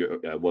won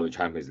the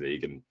Champions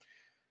League, and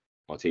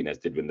Martinez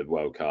did win the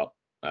World Cup.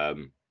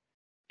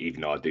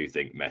 Even though I do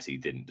think Messi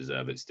didn't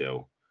deserve it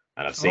still.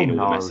 And I've seen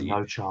all the Messi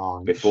no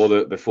chance.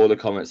 Before the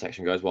comment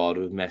section goes wild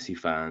with Messi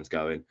fans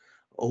going,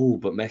 oh,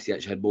 but Messi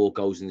actually had more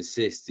goals and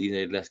assists. He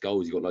had less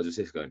goals. He got loads of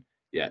assists going.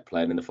 Yeah,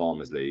 playing in the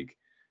Farmers League,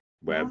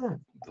 where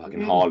fucking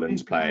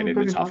Haaland's playing in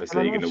the toughest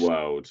league in the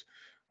world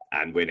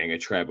and winning a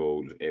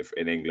treble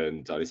in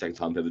England, only second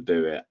time to ever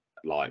do it.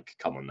 Like,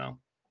 come on now,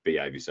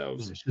 behave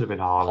yourselves. It should have been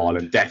Haaland.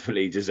 Haaland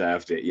definitely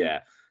deserved it.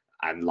 Yeah.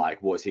 And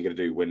like, what's he going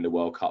to do? Win the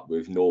World Cup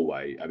with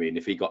Norway? I mean,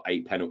 if he got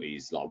 8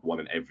 penalties, like one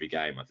in every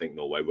game, I think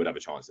Norway would have a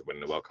chance of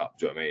winning the World Cup.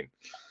 Do you know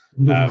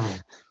what I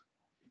mean?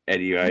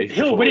 Anyway,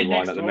 he'll win it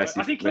next.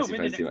 I think he'll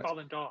win the next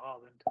Ballon d'Or,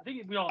 Haaland.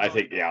 I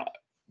think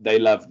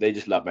they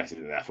just love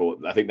Messi. Therefore,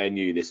 I think they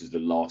knew this was the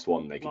last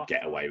one they could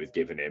get away with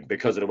giving him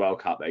because of the World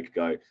Cup. They could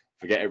go,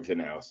 forget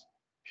everything else,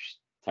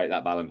 take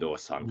that Ballon d'Or,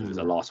 son, because it's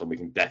the last one we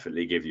can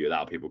definitely give you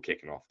without people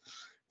kicking off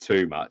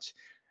too much.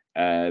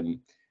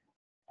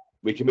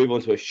 We can move on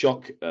to a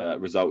shock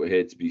result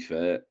here, to be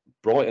fair.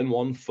 Brighton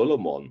won,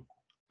 Fulham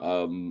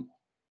won.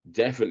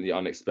 Definitely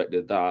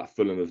unexpected that.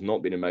 Fulham have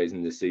not been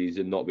amazing this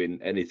season, not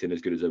been anything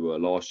as good as they were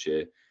last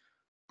year.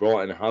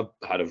 Brighton have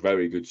had a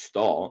very good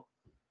start,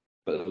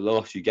 but the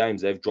last few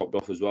games, they've dropped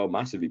off as well,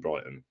 massively,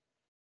 Brighton.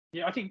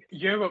 Yeah, I think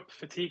Europe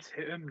fatigue's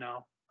hit them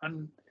now.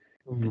 And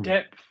the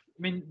depth,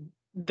 I mean,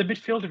 the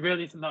midfielder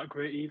really isn't that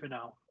great either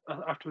now,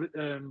 after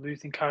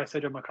losing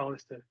Caicedo and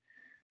McAllister.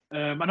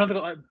 I know they've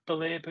got like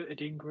Baleba,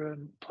 Adingra,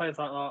 players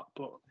like that,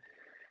 but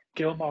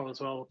Gilmore as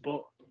well.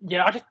 But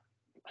yeah,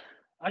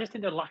 I just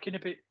think they're lacking a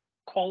bit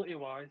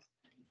quality-wise.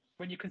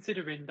 When you're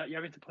considering that you're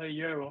having to play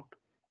Europe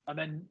and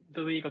then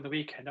the league on the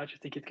weekend, I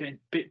just think it's getting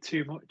a bit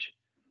too much.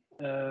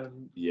 We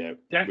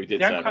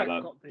did say that.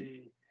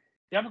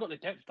 They haven't got the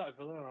depth that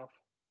Villa have.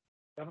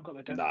 They haven't got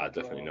the depth. Nah,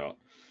 definitely not.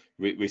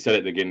 We said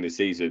at the beginning of the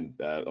season,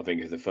 I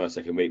think it's the first,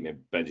 second week,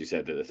 Benji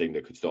said that the thing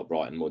that could stop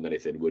Brighton more than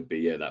anything would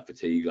be, that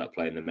fatigue, like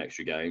playing them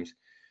extra games.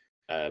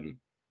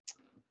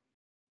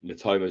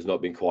 Natoma's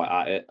not been quite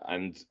at it.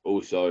 And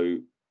also,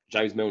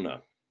 James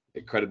Milner,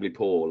 incredibly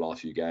poor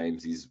last few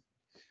games. He's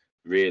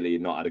really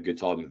not had a good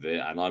time with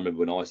it. And I remember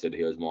when I said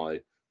he was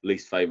my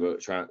least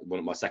favourite, one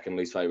of my second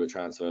least favourite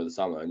transfer of the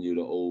summer, and you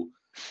lot all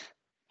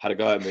had a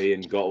go at me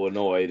and got all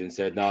annoyed and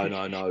said,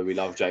 no, we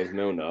love James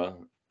Milner.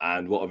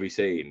 And what have we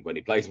seen? When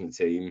he plays in the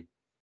team,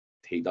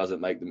 he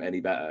doesn't make them any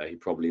better. He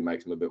probably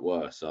makes them a bit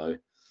worse. So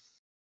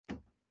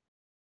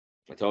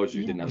I told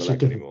you he didn't have a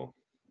leg anymore.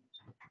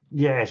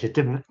 Yeah, it's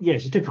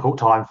a difficult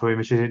time for him.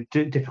 It's a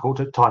difficult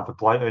time for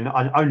Brighton.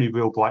 And only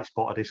real bright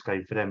spot of this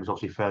game for them is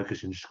obviously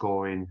Ferguson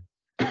scoring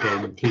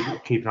again,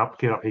 keeping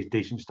up his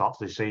decent start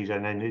to the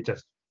season. And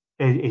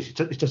it's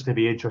just going to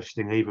be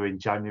interesting either in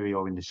January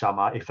or in the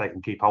summer if they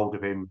can keep hold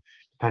of him,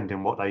 depending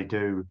on what they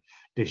do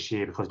this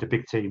year, because the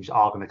big teams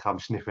are going to come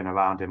sniffing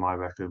around him, I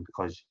reckon,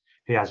 because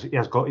he has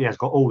got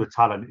all the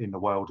talent in the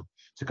world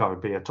to go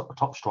and be a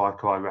top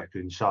striker, I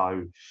reckon.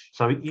 So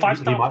he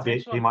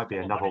might be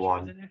another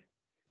one.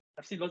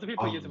 I've seen lots of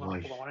people use him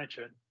on Football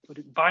Manager,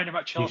 buying him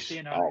at Chelsea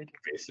and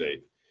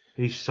obviously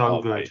he's so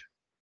good. Mate.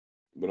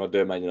 When I do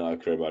a Man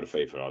United career mode of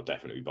FIFA, I'll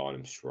definitely be buying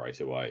him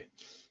straight away.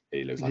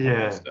 He looks like a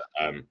monster.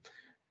 And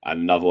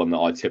another one that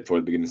I tipped for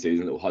at the beginning of the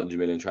season, a 100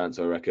 million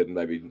transfer, I reckon,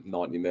 maybe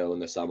 90 mil in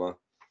the summer.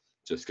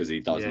 Just because he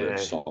does look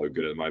so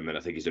good at the moment.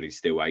 I think he's only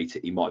still 8.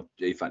 In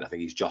fact, I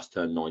think he's just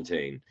turned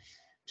 19.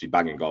 He's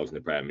banging goals in the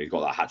Prem. He's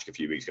got that hat-trick a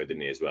few weeks ago,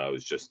 didn't he, as well?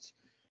 It's just,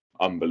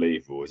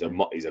 unbelievable.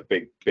 He's a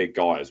big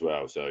guy as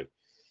well, so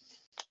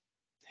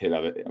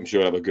I'm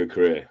sure he'll have a good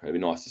career. It'd be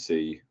nice to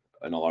see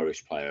an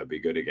Irish player be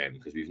good again,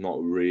 because we've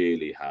not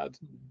really had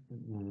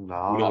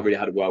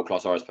a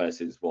world-class Irish player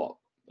since what?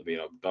 I mean,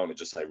 I don't want to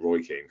just say Roy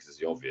Keane because it's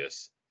the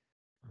obvious,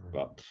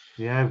 but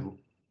who else?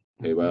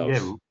 Yeah,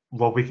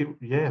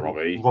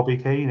 Robbie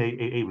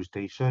Keane. He was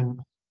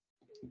decent.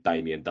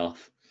 Damien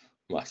Duff.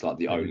 That's like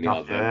the only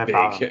Duff, other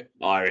big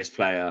Irish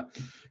player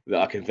that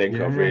I can think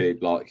of, really.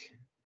 Like,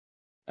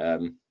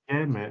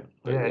 mate.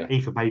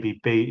 He could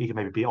maybe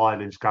be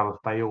Ireland's Gareth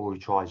Bale, who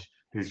drags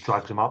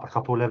him up a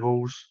couple of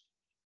levels.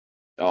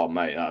 Oh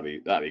mate,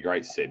 that'd be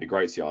great to see. It'd be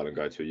great to see Ireland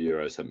go to a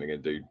Euro or something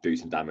and do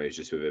some damage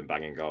just with him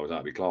banging goals.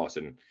 That'd be class.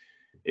 And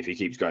if he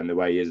keeps going the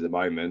way he is at the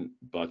moment,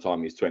 by the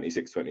time he's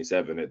 26,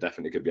 27, it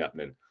definitely could be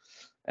happening.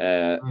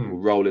 We'll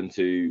roll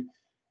into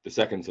the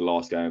second to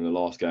last game, the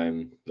last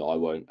game that I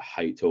won't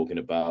hate talking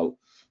about.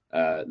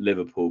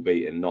 Liverpool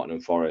beating Nottingham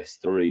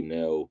Forest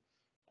 3-0.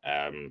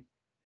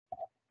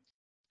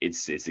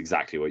 It's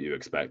exactly what you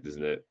expect,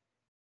 isn't it?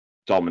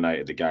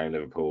 Dominated the game,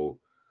 Liverpool.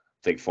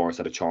 I think Forest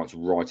had a chance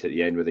right at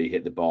the end where they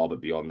hit the bar, but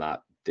beyond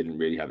that, didn't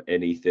really have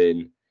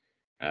anything.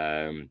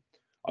 I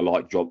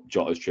like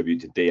Jota's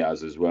tribute to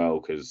Diaz as well,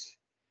 because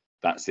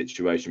that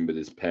situation with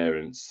his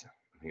parents,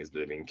 I think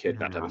they've been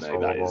kidnapped, haven't they?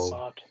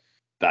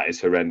 That is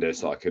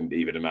horrendous. I couldn't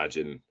even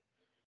imagine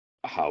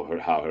how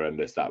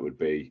horrendous that would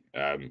be.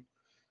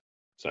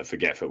 So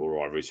forget football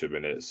rivalries for a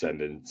minute.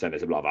 Sending some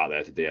love out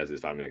there to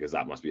Diaz's family, because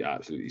that must be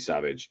absolutely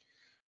savage.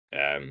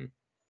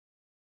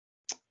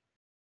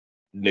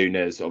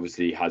 Nunes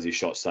obviously has his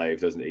shot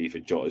saved, doesn't he, for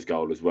Jota's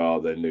goal as well.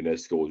 Then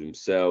Nunes scores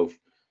himself.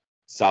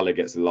 Salah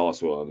gets the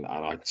last one, and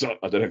I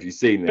don't know if you've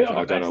seen this.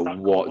 I don't know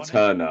what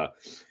Turner.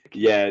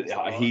 Yeah,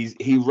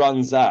 he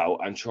runs out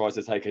and tries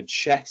to take a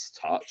chest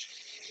touch.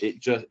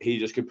 He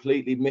just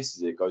completely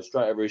misses it, goes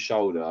straight over his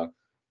shoulder.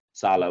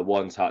 Salah,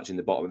 one touch in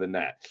the bottom of the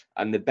net.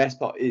 And the best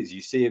part is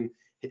you see him,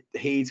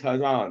 he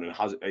turns around and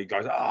he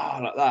goes,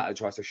 like that, and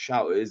tries to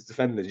shout at his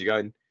defenders. You're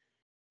going,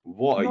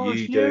 what are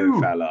you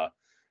doing, fella?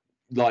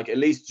 Like, at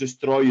least just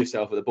throw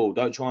yourself at the ball.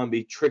 Don't try and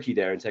be tricky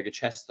there and take a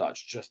chest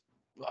touch. Just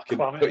fucking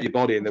put your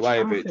body in the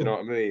way of it. Do you know what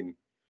I mean?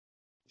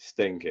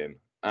 Stinking.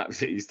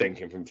 Absolutely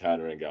stinking from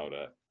Turner and goal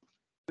there.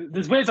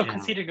 There's ways of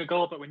conceding a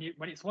goal, but when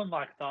it's one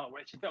like that,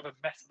 where it's a bit of a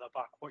mess in the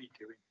back, what are you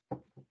doing?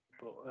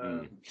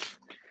 But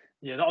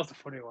yeah, that was the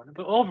funny one.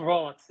 But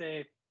overall, I'd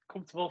say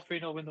comfortable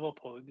 3-0 win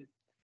Liverpool.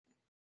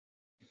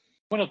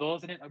 One of those,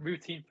 isn't it? A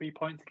routine 3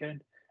 points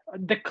again.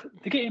 And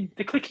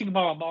they're clicking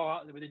more and more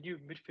out there with the new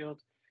midfield.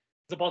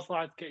 The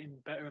Boslide's getting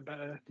better and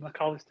better.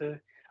 McAllister.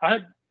 I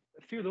had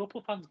a few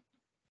Liverpool fans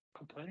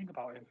complaining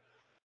about him,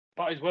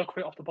 about his work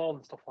rate off the ball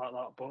and stuff like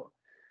that. But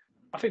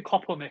I think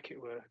Klopp will make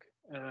it work.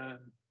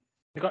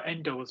 They got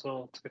Endo as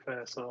well, to be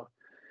fair. So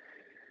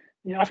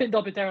yeah, I think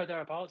they'll be there or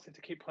thereabouts if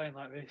they keep playing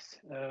like this.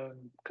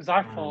 Because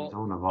I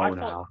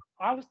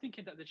was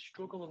thinking that they'd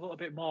struggle a little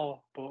bit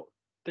more, but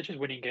they're just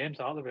winning games,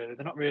 aren't they? Really,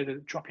 they're not really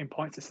dropping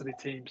points to silly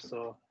teams.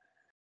 So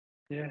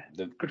yeah,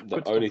 the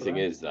only thing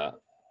is that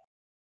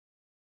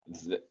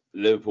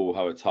Liverpool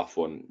have a tough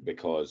one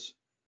because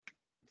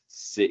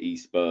City,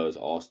 Spurs,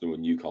 Arsenal,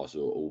 and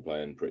Newcastle are all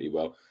playing pretty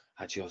well.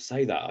 Actually, I'll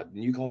say that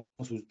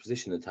Newcastle's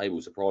position at the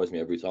table surprised me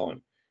every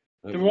time.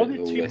 They're only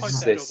 2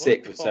 points they're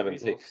 6th or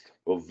 7th.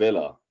 Well,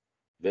 Villa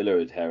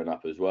are tearing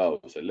up as well.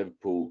 So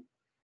Liverpool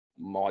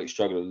might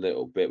struggle a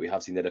little bit. We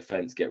have seen their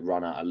defence get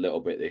run out a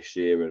little bit this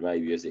year, and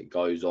maybe as it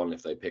goes on,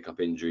 if they pick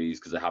up injuries,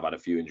 because they have had a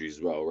few injuries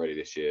as well already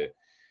this year,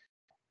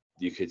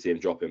 you could see them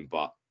dropping.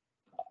 But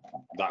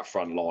that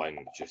front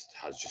line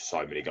has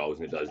so many goals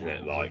in it, doesn't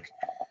it?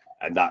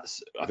 And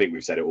that's, I think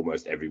we've said it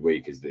almost every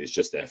week, is that it's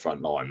just their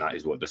front line. That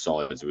is what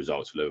decides the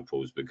results for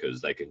Liverpool's,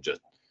 because they can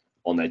just,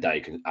 on their day,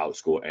 can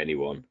outscore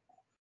anyone.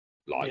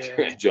 Do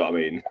you know what I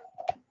mean?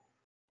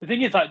 The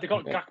thing is, they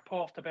got Gakpo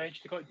off the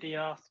bench, they got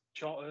Diaz,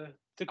 Jota,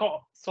 they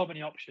got so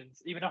many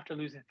options, even after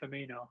losing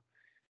Firmino.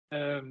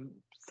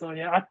 So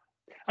yeah,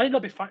 I think they'll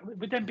be fine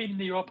with them being in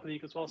the Europa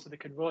League as well, so they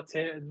can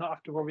rotate and not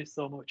have to worry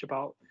so much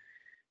about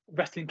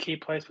resting key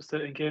players for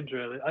certain games.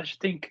 Really, I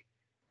just think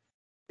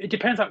it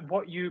depends on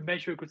what you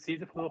measure a good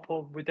season for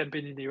Liverpool with them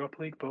being in the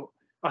Europa League. But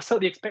I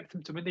certainly expect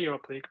them to win the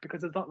Europa League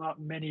because there's not that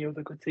many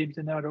other good teams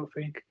in there, I don't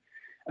think.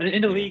 And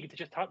in the league,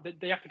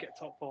 they have to get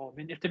top 4. I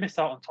mean, if they miss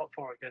out on top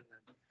 4 again,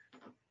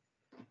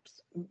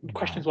 then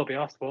questions will be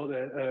asked, won't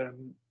they?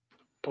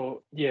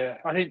 But yeah,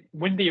 I think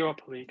win the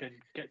Europa League and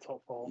get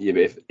top 4. Yeah,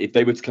 but if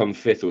they were to come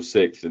 5th or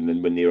 6th and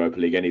then win the Europa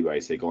League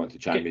anyway, so they go into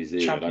Champions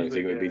League, I don't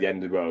think it would be the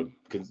end of the world.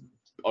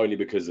 Only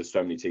because there's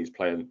so many teams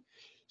playing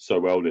so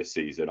well this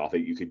season. I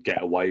think you could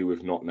get away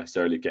with not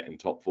necessarily getting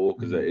top 4,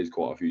 because there is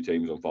quite a few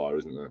teams on fire,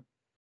 isn't there?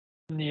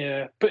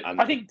 Yeah, but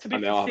I think they're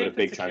having a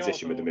big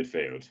transition with the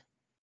midfield.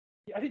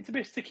 I think to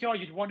be secure,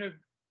 you'd want to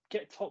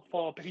get top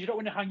 4 because you don't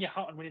want to hang your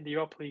hat on winning the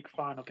Europa League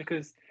final,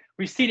 because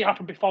we've seen it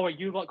happen before where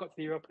you got to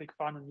the Europa League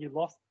final and you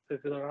lost to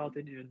Villarreal,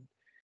 didn't you?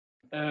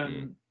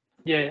 And,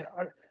 yeah,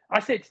 I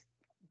said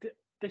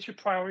they should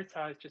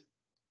prioritise just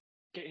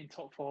getting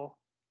top 4.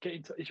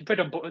 It's bread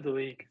and butter the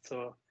league.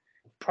 So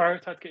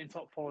prioritise getting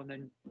top 4 and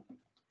then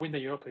win the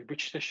Europa League,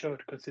 which they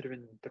should,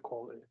 considering the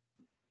quality.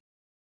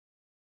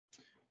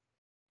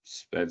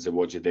 Spencer,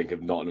 what do you think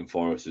of Nottingham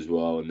Forest as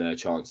well and their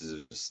chances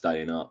of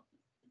staying up?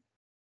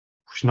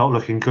 It's not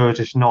looking good.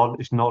 It's not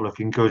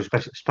looking good,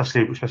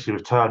 especially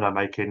with Turner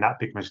making that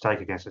big mistake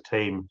against a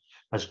team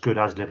as good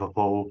as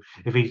Liverpool.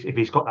 If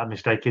he's got that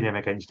mistake in him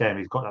against them,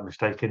 he's got that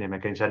mistake in him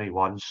against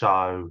anyone.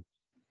 So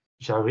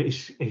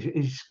it's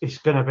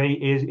going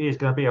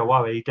to be a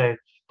worry.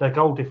 Their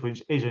goal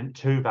difference isn't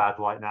too bad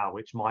right now,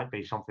 which might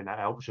be something that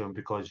helps them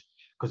because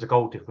the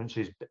goal difference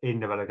is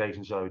in the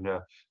relegation zone.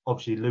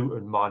 Obviously,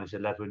 Luton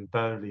 -11,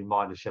 Burnley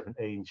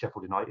 -17,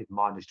 Sheffield United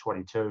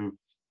 -22.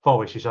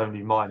 Forest is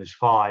only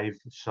 -5,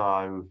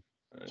 so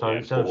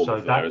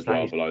Bournemouth there as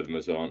well is, below them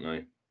as well, aren't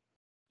they?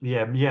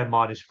 yeah,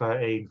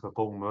 -13 for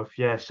Bournemouth.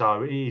 Yeah,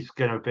 so it is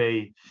going to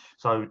be.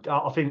 So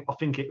I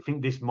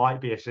think this might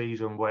be a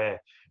season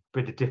where,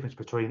 but the difference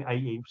between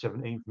 18th,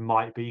 17th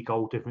might be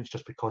goal difference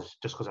just because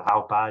of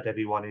how bad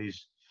everyone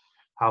is,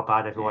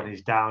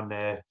 is down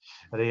there,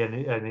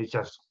 and it's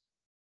just.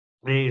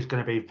 It is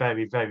going to be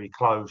very, very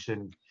close,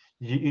 and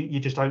you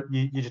just don't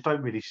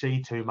really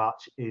see too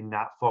much in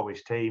that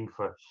Forest team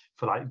for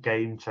like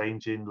game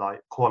changing like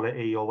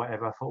quality or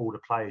whatever for all the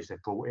players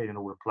they've brought in and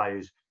all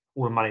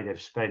the money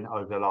they've spent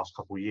over the last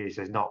couple of years.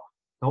 There's not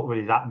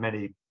really that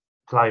many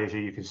players who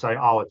you can say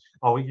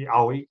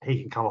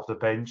he can come off the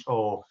bench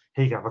or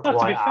he can have a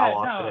quiet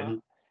hour.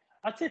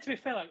 I'd say to be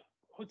fair, like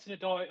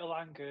Hudson-Odoi,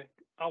 Elanga,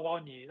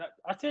 Awoniyi.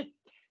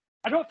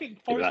 I don't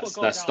think Forest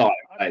will go down.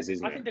 Players,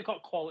 isn't I think they've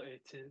got quality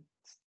to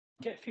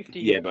get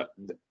 15. Yeah, but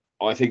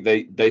I think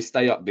they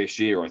stay up this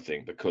year, I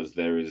think, because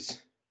there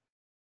is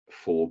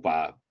 4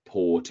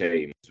 poor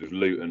teams with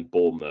Luton,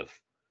 Bournemouth,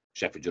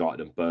 Sheffield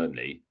United and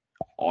Burnley.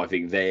 I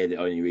think they're the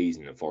only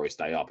reason that Forest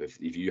stay up. If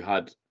you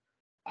had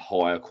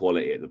higher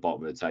quality at the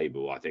bottom of the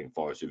table, I think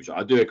Forest would be.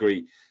 I do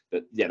agree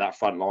that that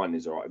front line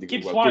is all right.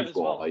 Gibbs-White as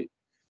well.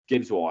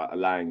 Gibbs-White,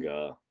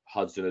 Elanga,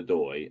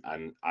 Hudson-Odoi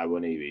and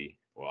Awoniyi.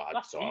 Well, I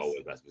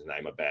always mess with his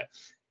name, I bet.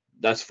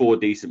 That's 4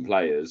 decent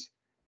players.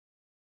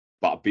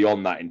 But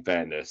beyond that, in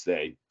fairness,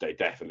 they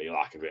definitely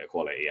lack a bit of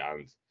quality.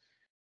 And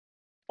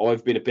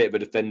I've been a bit of a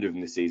defender of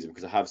them this season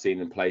because I have seen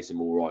them play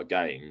some all right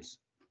games.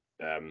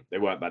 They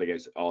weren't bad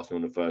against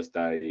Arsenal on the first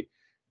day.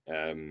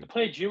 They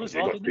played you as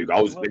well, didn't they?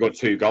 They got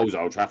 2 goals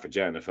at Old Trafford,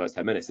 in the first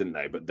 10 minutes, didn't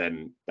they? But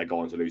then they go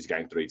on to lose the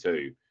game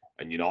 3-2.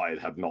 And United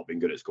have not been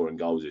good at scoring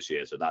goals this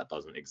year. So that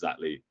doesn't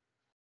exactly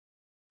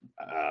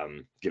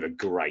give a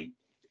great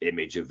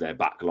image of their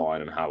back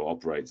line and how it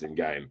operates in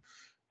game.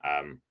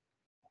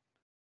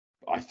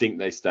 I think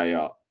they stay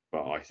up,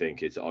 but I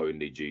think it's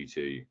only due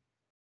to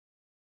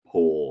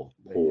poor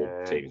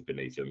teams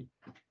beneath them.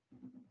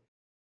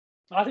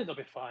 I think they'll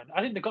be fine.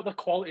 I think they've got the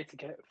quality to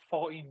get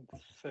 14th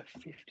for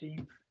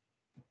 15th.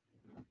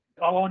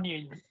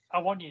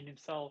 Awoniyi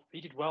himself,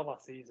 he did well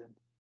last season.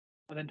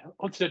 And then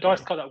Hudson-Odoi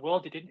scored that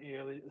worldie, didn't he,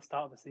 early at the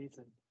start of the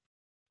season?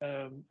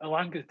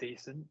 Elanga's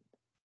decent.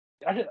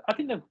 I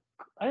think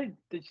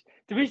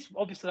there is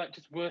obviously like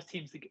just worse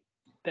teams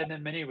than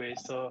them anyway,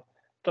 so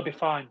they'll be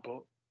fine.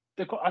 But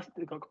I think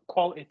they've got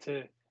quality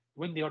to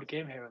win the odd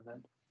game here and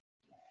then.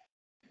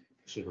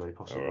 Possibly.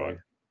 All right.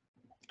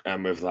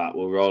 And with that,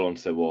 we'll roll on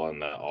to one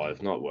that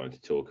I've not wanted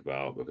to talk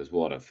about because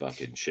what a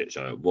fucking shit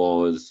show it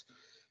was.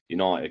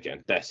 United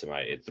getting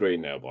decimated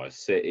 3-0 by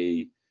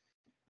City.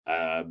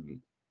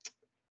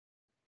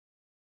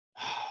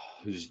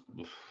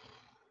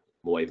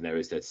 What even there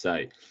is there to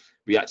say?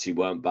 We actually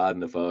weren't bad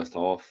in the first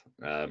half.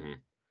 And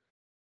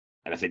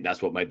I think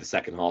that's what made the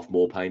second half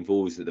more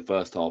painful, is that the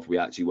first half we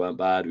actually weren't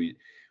bad. We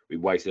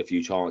wasted a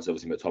few chances.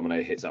 Obviously,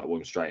 McTominay hits that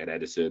one straight at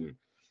Ederson.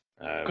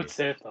 Good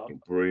save, though. I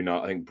think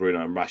Bruno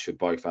and Rashford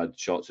both had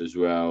shots as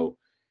well.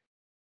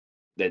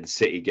 Then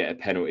City get a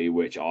penalty,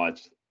 which I've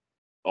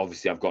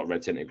got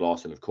red tinted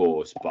glass on, of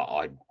course, but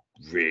I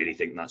really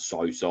think that's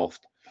so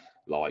soft.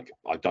 Like,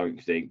 I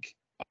don't think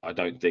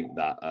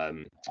that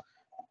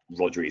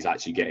Rodri is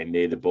actually getting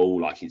near the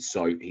ball. Like, he's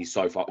so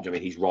far. I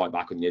mean, he's right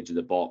back on the edge of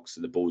the box,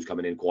 and the ball's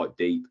coming in quite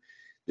deep.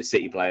 The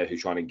City player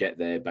who's trying to get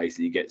there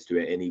basically gets to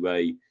it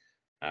anyway.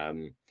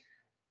 And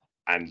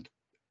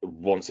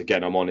once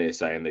again, I'm on here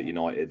saying that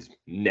United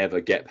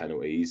never get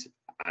penalties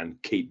and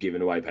keep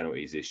giving away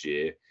penalties this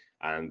year.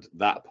 And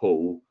that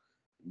pull,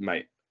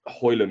 mate,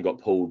 Højlund got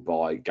pulled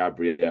by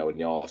Gabriel in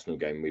the Arsenal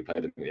game. We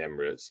played him in the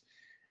Emirates,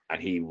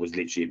 and he was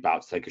literally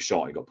about to take a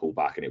shot and got pulled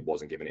back, and it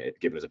wasn't given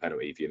as a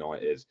penalty for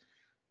United.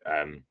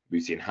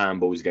 We've seen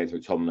handballs against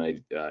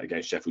McTominay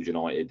against Sheffield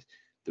United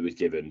that was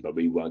given, but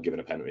we weren't given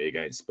a penalty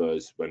against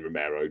Spurs when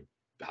Romero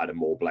had a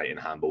more blatant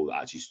handball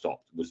that actually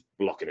was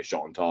blocking a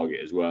shot on target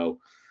as well.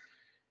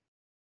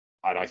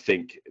 And I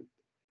think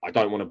I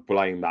don't want to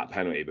blame that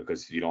penalty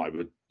because United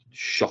were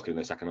shocking in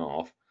the second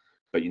half,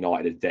 but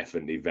United are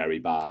definitely very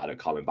bad at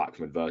coming back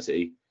from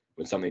adversity.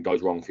 When something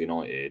goes wrong for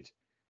United,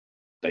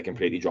 they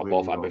completely drop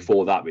off. And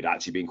before that, we'd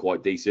actually been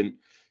quite decent.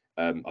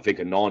 I think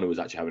Onana was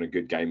actually having a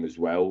good game as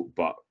well,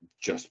 but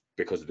just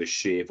because of the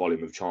sheer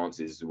volume of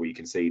chances we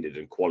conceded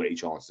and quality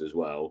chances as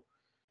well,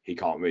 he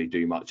can't really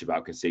do much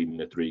about conceding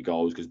the 3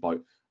 goals because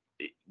both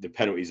the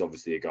penalty is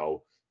obviously a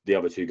goal. The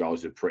other 2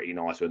 goals are pretty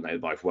nice, weren't they?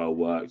 Both well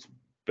worked.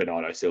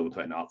 Bernardo Silva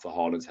putting it up for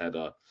Haaland's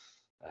header.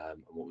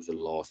 And what was the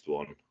last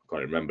one? I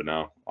can't remember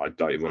now. I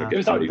don't even want to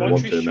get. Don't even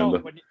want to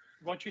remember.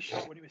 Rodri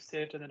shot when it was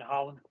saved, and then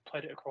Haaland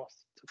played it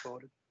across to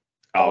Foden.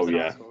 Oh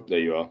yeah, there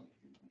you are.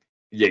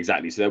 Yeah,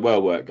 exactly. So they're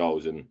well worked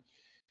goals, and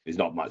there's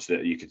not much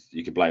that you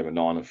could blame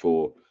Onana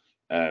for.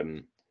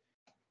 I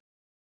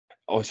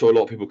saw a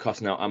lot of people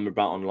cussing out Amrabat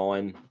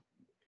online.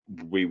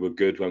 We were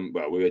good we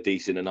were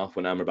decent enough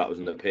when Amrabat was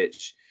on the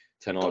pitch.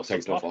 Ten Hag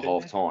takes off at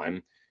half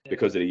time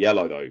because of the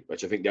yellow though,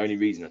 which I think the only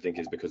reason I think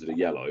is because of the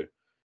yellow.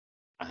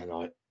 And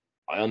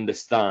I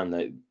understand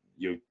that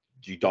you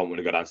don't want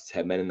to go down to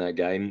 10 men in their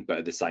game, but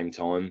at the same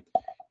time,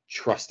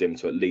 trust him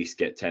to at least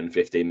get 10,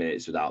 15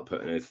 minutes without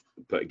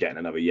getting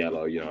another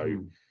yellow, you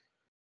know.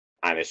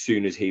 And as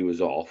soon as he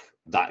was off,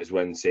 that is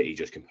when City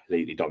just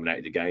completely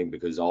dominated the game,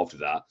 because after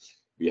that,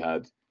 we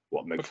had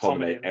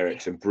McTominay,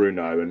 Eriksen,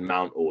 Bruno, and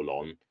Mount all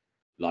on.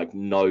 Like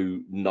no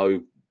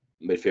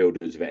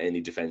midfielders with any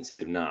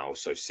defensive now,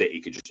 so City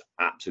could just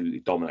absolutely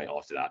dominate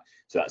after that.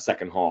 So that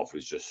second half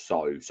was just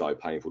so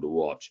painful to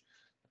watch.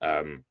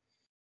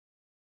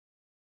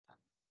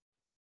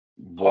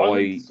 Why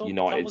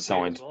United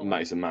signed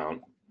Mason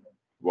Mount?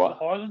 What?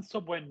 The Haaland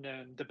sub when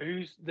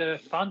the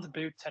fans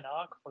booed Ten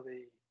Hag for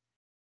the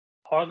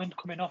Haaland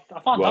coming off. I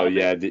found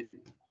the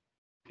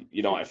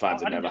United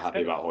fans are never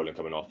happy about Haaland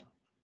coming off.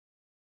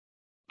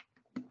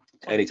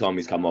 Anytime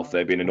he's come off,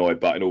 they've been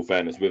annoyed. But in all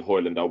fairness, with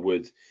Haaland,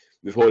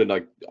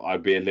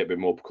 I'd be a little bit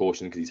more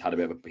precaution because he's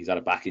had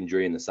a back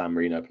injury in the San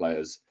Marino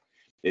players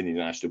in the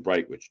international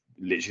break, which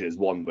literally is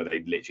one where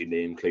they literally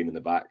need him clean in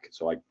the back.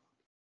 So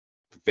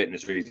for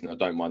fitness reasons, I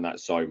don't mind that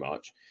so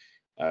much.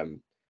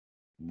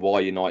 Why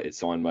United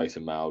signed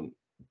Mason Mount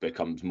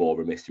becomes more of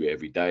a mystery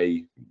every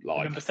day.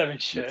 Like number 7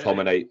 shirt.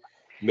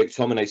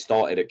 McTominay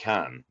started at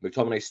Cam.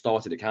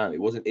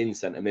 It wasn't in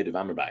centre mid of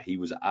Amrabat. He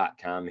was at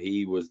Cam.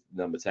 He was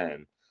number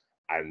 10.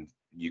 And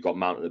you got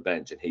Mount on the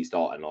bench and he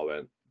started, and I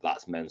went,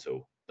 that's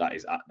mental. That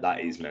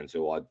is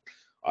mental.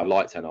 I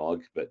like Ten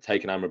Hag, but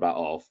taking Amrabat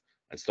off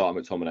and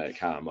starting McTominay at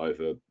Cam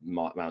over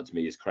Mount to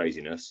me is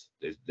craziness.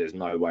 There's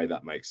no way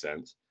that makes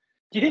sense.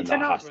 Do you think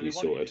Ten Hag has to be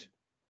sorted?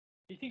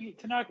 Do you think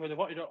Ten Hag really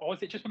wanted it, or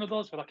is it just one of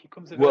those where like he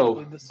comes in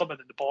the summer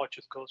and the board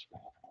just goes for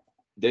it?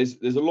 There's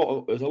a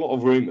lot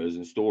of rumours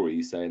and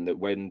stories saying that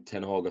when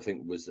Ten Hag, I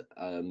think, was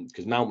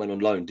because Mount went on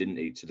loan, didn't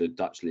he, to the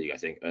Dutch league, I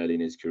think, early in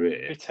his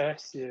career.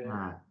 Vitesse,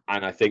 yeah.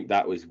 And I think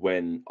that was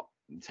when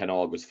Ten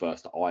Hag was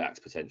first at Ajax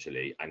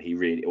potentially, and he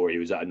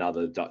was at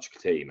another Dutch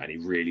team, and he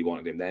really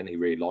wanted him then. He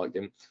really liked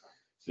him.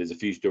 So there's a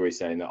few stories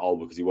saying that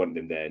because he wanted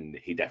him then,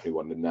 he definitely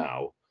wanted him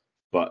now.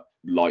 But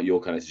like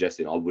you're kind of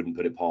suggesting, I wouldn't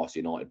put it past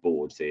United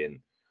board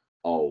seeing,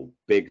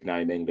 big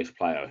name English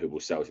player who will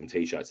sell some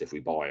t-shirts if we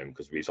buy him,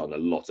 because we signed a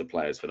lot of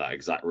players for that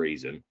exact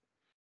reason.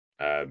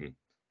 When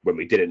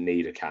we didn't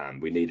need a Cam,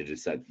 we needed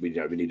an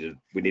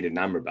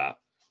Amrabat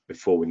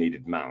before we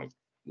needed Mount,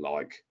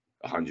 like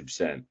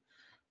 100%.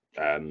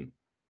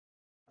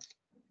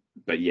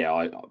 But yeah,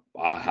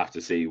 I have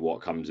to see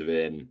what comes of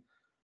it.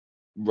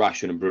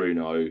 Rashford and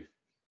Bruno,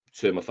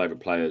 2 of my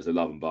favourite players. I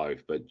love them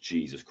both, but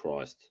Jesus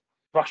Christ,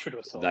 Rashford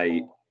was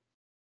cool.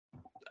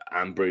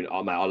 And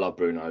Bruno, mate, I love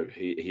Bruno.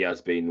 He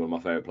has been one of my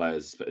favourite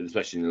players,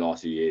 especially in the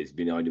last few years. He's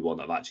been the only one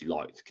that I've actually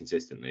liked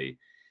consistently.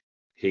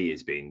 He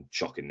has been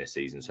shocking this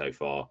season so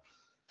far.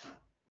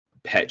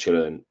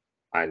 Petulant,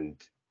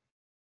 and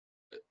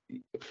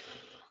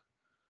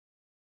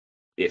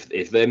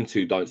if them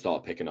two don't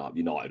start picking up,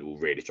 United will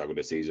really struggle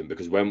this season,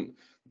 because when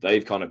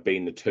they've kind of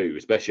been the two,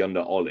 especially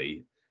under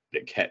Ollie,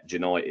 that kept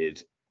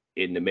United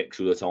in the mix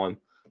all the time,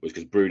 was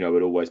because Bruno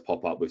would always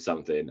pop up with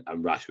something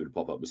and Rashford would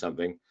pop up with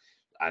something.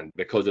 And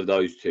because of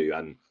those two,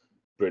 and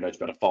Bruno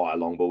just better fire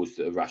long balls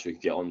that Rashford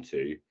could get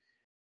onto,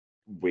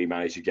 we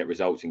managed to get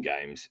results in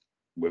games.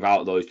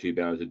 Without those two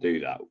being able to do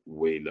that,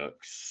 we look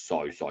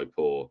so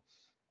poor.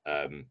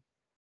 And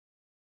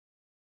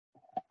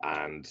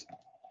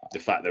the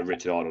fact that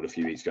Richard Arnold a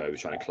few weeks ago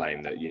was trying to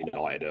claim that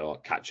United are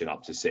catching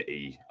up to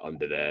City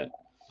under their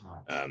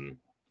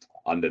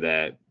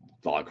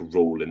like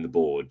rule in the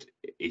board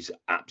is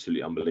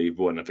absolutely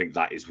unbelievable. And I think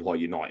that is why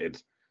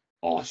United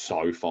are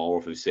so far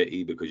off of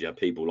City, because you have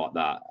people like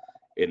that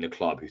in the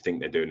club who think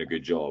they're doing a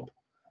good job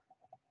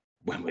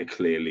when we're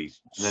clearly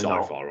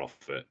far off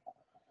it.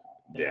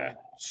 Yeah,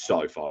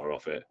 so far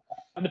off it.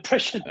 And the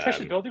pressure's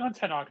building on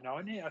Ten Hag now,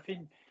 isn't it? I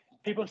think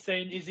people are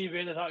saying, is he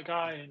really that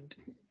guy? And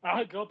I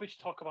heard Gilbich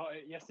talk about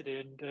it yesterday,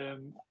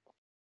 and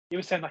he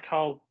was saying like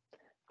how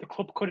the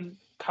club can't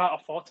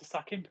afford to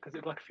sack him because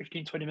it was like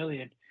 15-20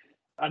 million,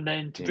 and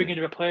then to bring in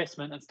a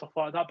replacement and stuff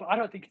like that. But I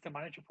don't think it's a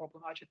manager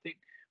problem. I just think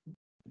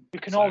we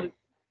can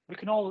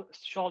all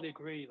surely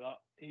agree that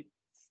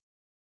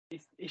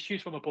it's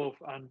issues from above,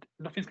 and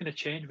nothing's going to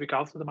change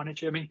regardless of the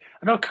manager. I mean,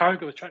 I know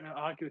Carragher was trying to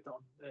argue with it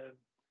on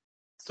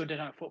Sunday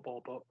Night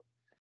Football, but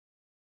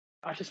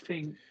I just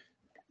think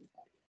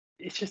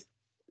it's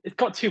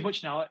got too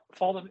much now.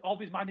 For all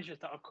these managers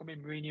that have come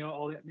in,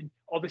 Mourinho,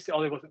 obviously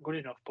Ollie wasn't good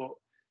enough, but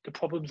the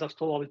problems have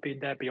still always been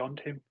there beyond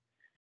him.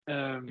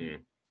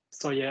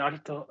 So yeah, I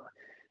just thought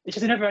it's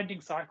just a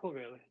never-ending cycle,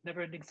 really.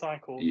 Never-ending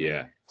cycle.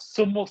 Yeah.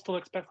 Some will still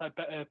expect like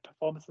better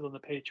performances on the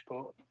pitch,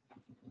 but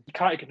you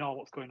can't ignore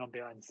what's going on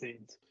behind the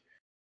scenes.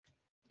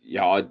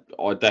 Yeah,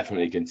 I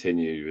definitely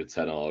continue with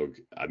Ten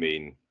Hag. I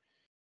mean,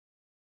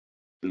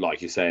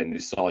 like you're saying,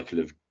 this cycle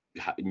of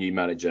new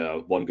manager,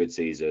 one good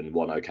season,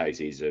 one okay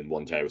season,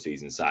 one terrible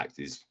season sacked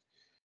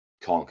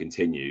can't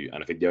continue.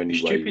 And I think the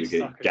only way we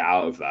can get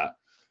out of that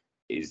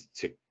is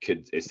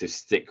to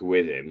stick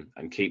with him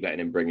and keep letting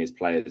him bring his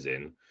players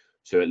in.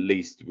 So at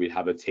least we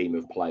have a team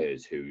of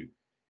players who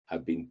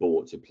have been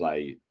bought to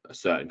play a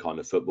certain kind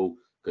of football.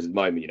 Because at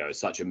the moment, it's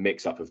such a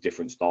mix-up of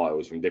different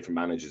styles from different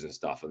managers and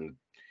stuff. And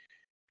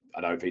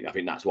I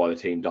think that's why the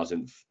team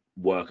doesn't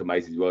work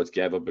amazingly well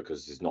together,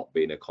 because there's not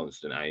been a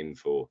constant aim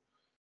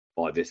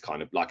by this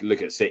kind of, like,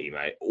 look at City,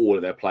 mate. All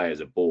of their players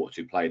are bought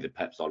to play the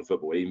Pep style of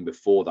football. Even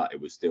before that,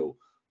 it was still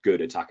good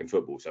attacking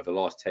football. So for the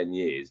last 10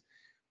 years,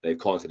 they've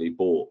constantly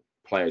bought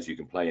players who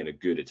can play in a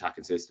good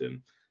attacking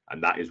system.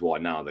 And that is why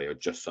now they are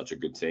just such a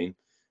good team.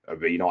 But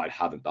United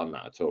haven't done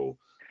that at all.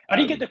 I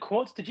didn't get the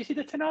quotes. Did you see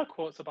the Ten Hag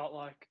quotes about,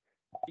 like,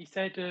 he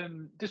said,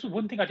 this was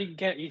one thing I didn't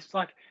get. He's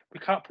like, we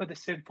can't play the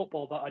same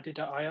football that I did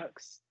at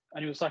Ajax.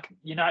 And he was like,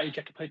 United, you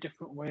have to play a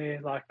different way,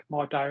 like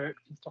more direct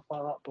and stuff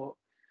like that. But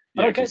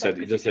yeah, he said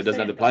he doesn't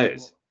have the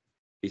players.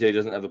 He said he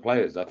doesn't have the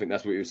players. I think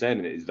that's what he was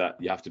saying. Is that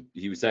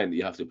he was saying that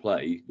you have to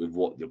play with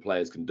what the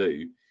players can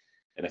do.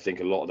 And I think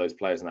a lot of those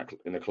players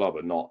in the club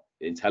are not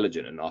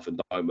intelligent enough and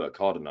don't work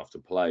hard enough to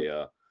play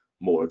a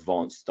more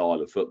advanced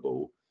style of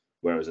football.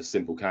 Whereas a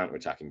simple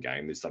counter-attacking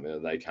game is something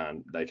that they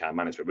can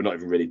manage. But we're not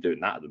even really doing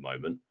that at the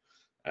moment.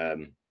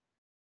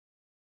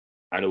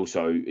 And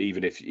also,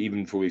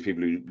 even for these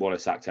people who want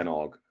to sack Ten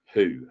Hag,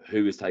 who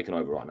is taking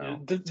over right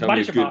now? The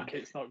manager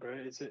market's not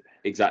great, is it?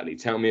 Exactly.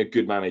 Tell me a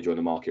good manager on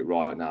the market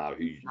right now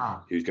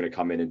who's going to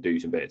come in and do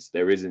some bits.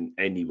 There isn't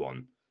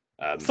anyone.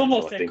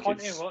 Someone say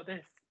Conte wrote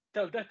this.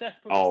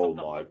 Oh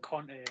my!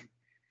 Conte.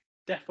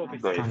 Definitely.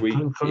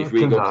 If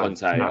we got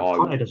Conte,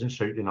 Conte doesn't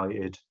suit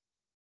United.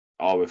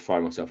 I would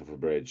throw myself off a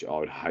bridge. I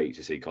would hate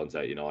to see Conte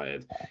at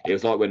United. It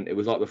was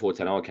like before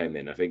Ten Hag came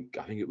in. I think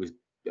it was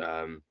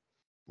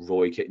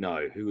Roy.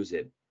 No, who was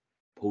it?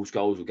 Paul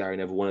Scholes or Gary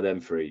Neville. One of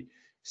them three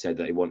said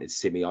that he wanted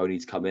Simeone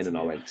to come in, and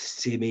I went,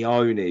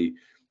 Simeone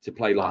to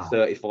play like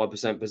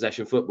 35%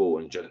 possession football,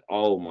 and just,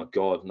 oh my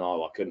god,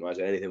 no, I couldn't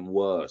imagine anything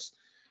worse.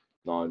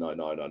 No.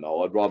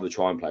 I'd rather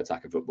try and play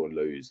attacking football and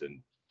lose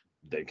than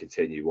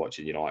continue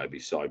watching United be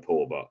so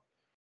poor. But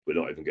we're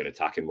not even good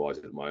attacking wise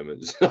at the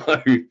moment,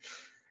 so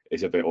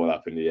it's a bit all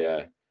up in the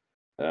air.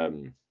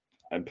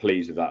 And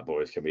pleased with that,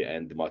 boys. Can we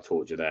end my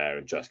torture there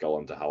and just go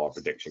on to how our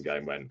prediction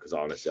game went? Because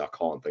honestly, I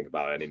can't think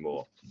about it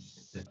anymore.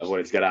 I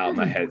wanted to get out of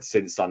my head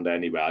since Sunday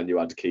anyway. I knew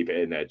I had to keep it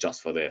in there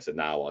just for this, and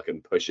now I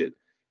can push it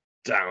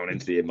down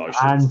into the emotions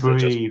and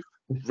breathe.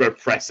 Just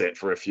repress it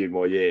for a few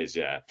more years.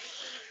 Yeah,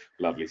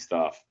 lovely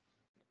stuff.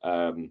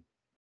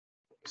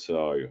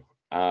 So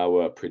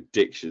our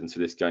predictions for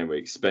this game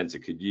week. Spencer,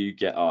 could you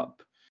get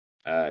up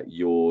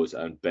yours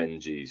and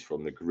Benji's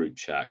from the group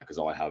chat, because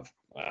I have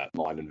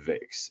mine and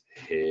Vic's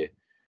here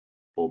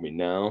for me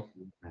now.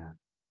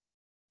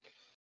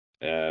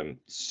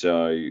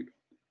 So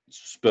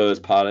Spurs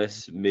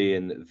Palace, me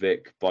and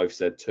Vic both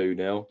said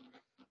 2-0,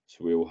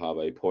 so we will have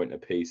a point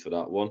apiece for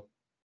that one.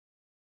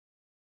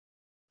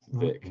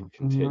 Vic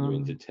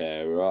continuing to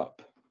tear her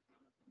up.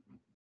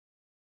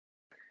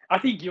 I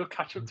think you'll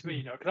catch up to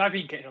me, because I've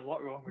been getting a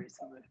lot wrong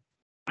recently.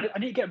 I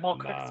need to get more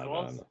correct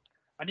scores. No.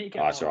 I need to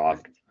get more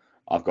correct.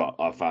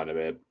 I've found a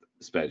bit.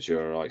 Spencer,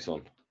 you're right,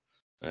 son.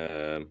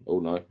 Oh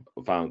no,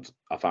 I found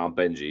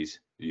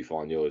Benji's. You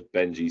find yours.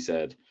 Benji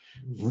said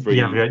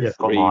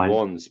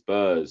 3-1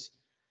 Spurs.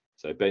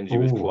 So Benji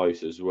was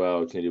close as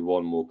well. Just needed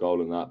one more goal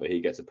than that, but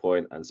he gets a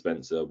point. And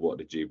Spencer, what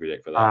did you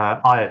predict for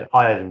that? I had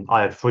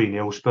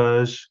 3-0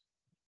 Spurs.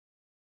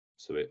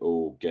 So it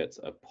all gets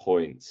a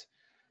point.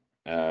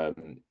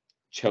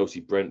 Chelsea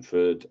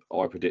Brentford,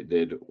 I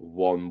predicted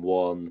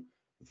 1-1.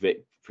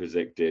 Vic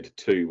predicted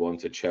 2-1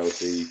 to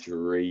Chelsea.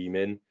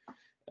 Dreaming.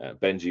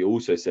 Benji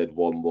also said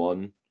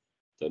 1-1.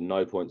 So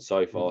no points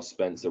so far.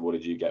 Spencer, what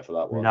did you get for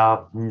that one?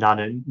 No,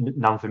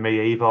 none for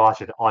me either. I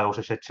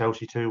also said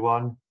Chelsea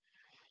 2-1.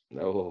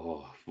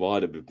 Oh,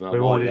 why did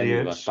any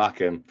of us back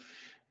him?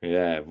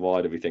 Yeah,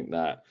 why did we think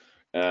that?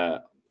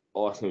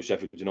 Arsenal,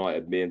 Sheffield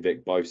United, me and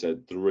Vic both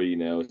said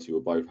 3-0, so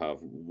we'll both have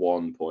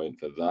 1 point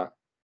for that.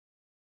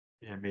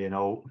 Yeah, me and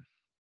Alt.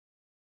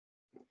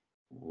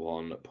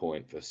 1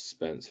 point for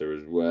Spencer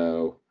as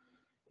well.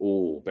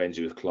 Oh,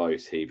 Benji was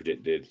close. He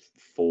predicted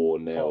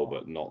 4-0,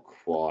 but not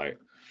quite.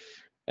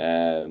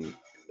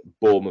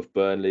 Bournemouth,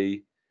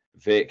 Burnley.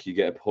 Vic, you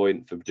get a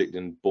point for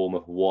predicting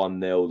Bournemouth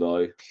 1-0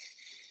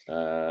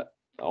 though.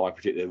 I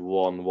predicted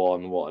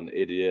 1-1. What an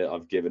idiot!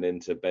 I've given in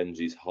to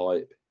Benji's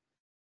hype.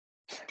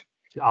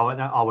 I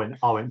went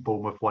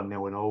Bournemouth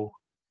 1-0 and all.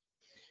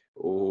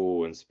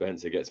 Oh, and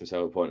Spencer gets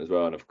himself a point as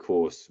well. And of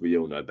course, we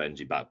all know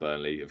Benji backed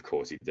Burnley. Of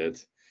course he did.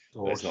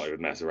 Let's not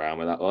even mess around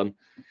with that one.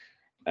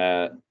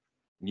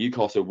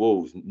 Newcastle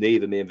Wolves.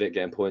 Neither me and Vic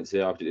getting points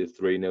here. I did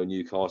 3-0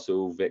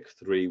 Newcastle. Vic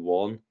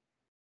 3-1.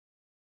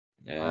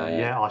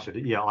 I said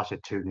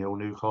 2-0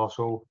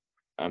 Newcastle.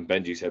 And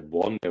Benji said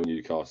 1-0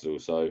 Newcastle.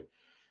 So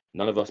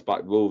none of us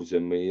backed Wolves,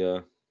 and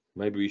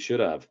maybe we should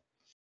have.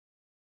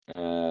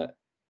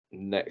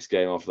 Next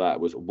game after that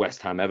was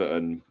West Ham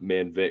Everton. Me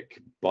and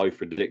Vic both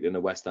predicting a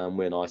West Ham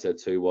win. I said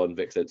 2-1.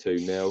 Vic said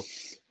 2-0.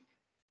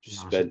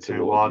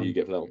 Spencer, what did you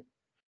get for that one?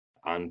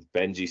 And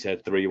Benji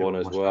said 3-1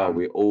 as well. Ham.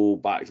 We all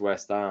backed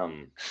West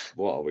Ham.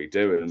 What are we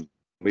doing?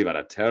 We've had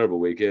a terrible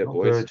week here,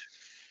 boys.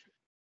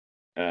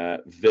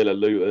 Villa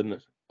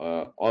Luton.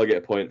 I get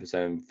a point for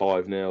saying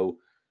 5-0.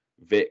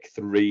 Vic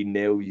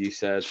 3-0. You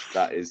said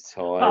that is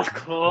tied. That's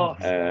close.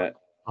 And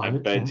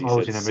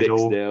Benji said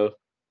 6-0.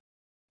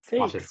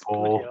 I said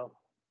 4.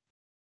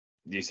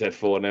 You said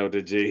 4-0,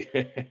 did you?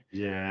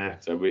 Yeah.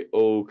 So we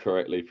all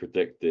correctly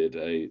predicted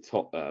a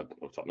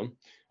Tottenham,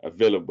 a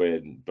Villa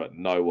win, but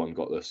no one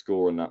got the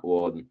score on that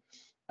one.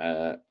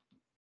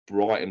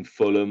 Brighton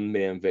Fulham,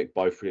 me and Vic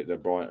both predicted a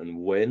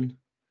Brighton win.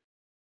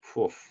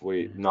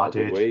 Not a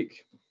good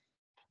week.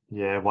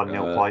 Yeah,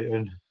 1-0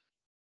 Brighton.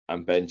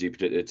 And Benji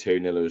predicted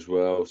 2-0 as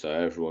well, so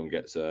everyone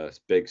gets a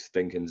big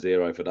stinking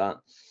 0 for that.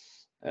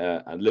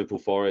 And Liverpool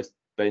Forest,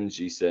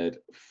 Benji said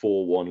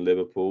 4-1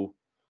 Liverpool.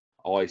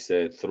 I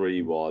said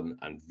 3-1,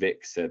 and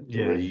Vic said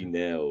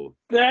 3-0.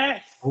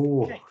 Yes.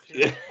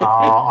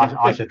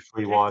 I said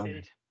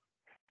 3-1.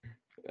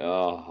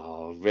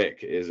 Oh,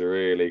 Vic is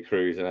really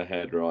cruising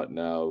ahead right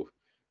now,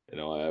 and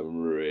I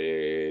am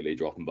really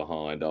dropping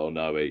behind. Oh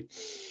no,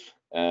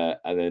 and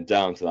then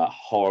down to that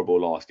horrible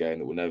last game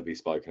that will never be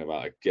spoken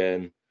about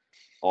again.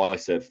 I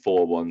said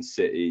 4-1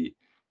 City.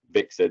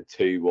 Vic said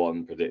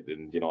 2-1,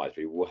 predicting United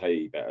to be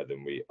way better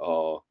than we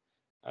are.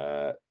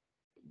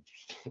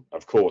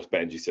 Of course,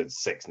 Benji said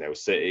 6-0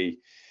 City.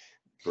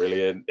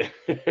 Brilliant. I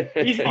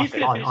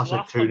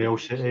said 2-0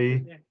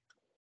 City.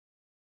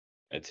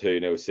 And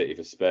 2-0 City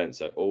for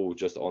Spence. All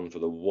just on for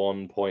the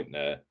 1 point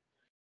there.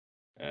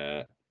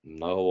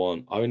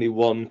 Only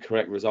one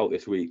correct result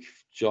this week,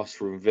 just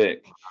from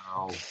Vic.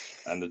 Wow.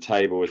 And the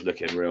table is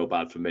looking real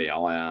bad for me.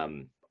 I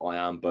am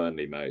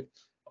Burnley, mate.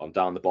 I'm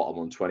down the bottom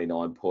on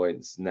 29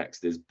 points.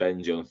 Next is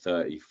Benji on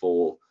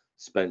 34.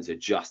 Spencer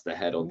just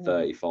ahead on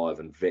 35,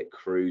 and Vic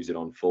cruising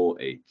on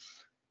 40.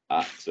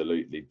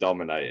 Absolutely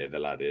dominated, the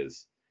lad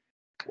is.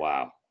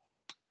 Wow.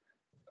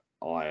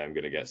 I am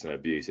going to get some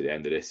abuse at the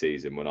end of this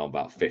season when I'm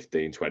about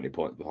 15, 20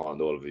 points behind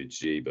all of the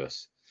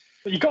Jeebus.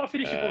 But you got to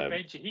finish above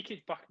Benji. He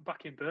keeps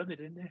back in Burnley,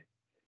 didn't he?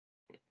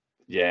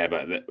 Yeah,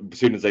 but as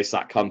soon as they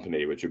sack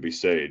Company, which would be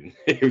soon,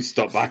 he'll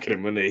stop backing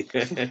him, wouldn't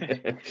he?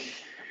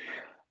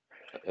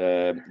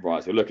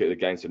 Right, so look at the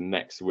games for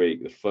next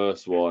week. The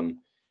first one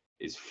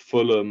is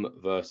Fulham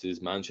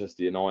versus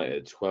Manchester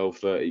United,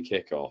 12:30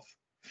 kickoff.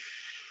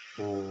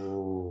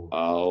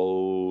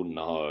 Oh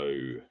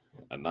no.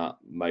 And that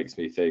makes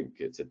me think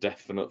it's a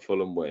definite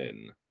Fulham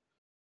win.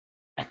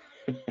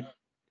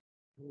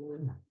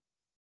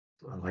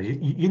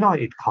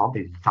 United can't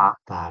be that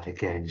bad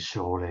again,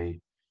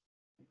 surely.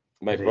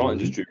 Mate, Brighton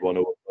just drew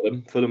 1-1 for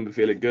them. Fulham be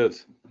feeling good.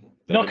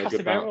 No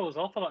Casemiro was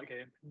off for that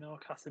game. No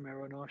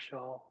Casemiro, no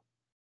Shaw.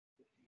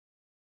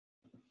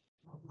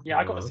 Yeah,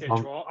 I got to say a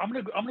draw. I'm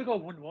gonna go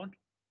 1-1.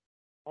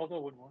 I'll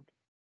go 1-1.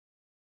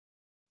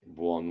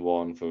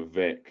 1-1 for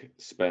Vic.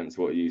 Spence,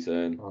 what are you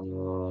saying?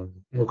 I'll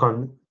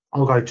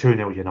go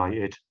 2-0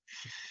 United.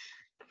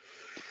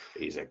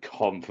 He's a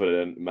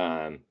confident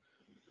man.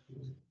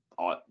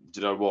 Do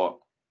you know what?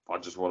 I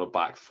just want to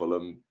back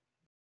Fulham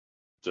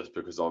just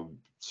because I'm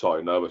so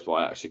nervous, but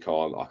I actually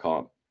can't. I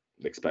can't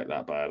expect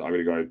that bad. I'm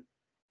going to go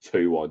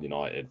 2-1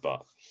 United,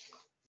 but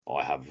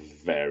I have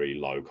very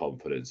low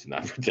confidence in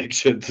that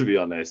prediction, to be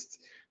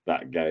honest.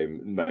 That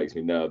game makes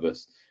me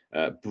nervous.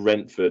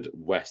 Brentford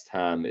West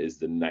Ham is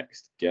the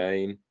next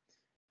game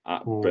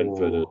at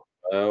Brentford as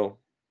well.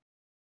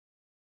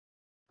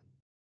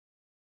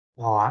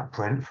 Oh, at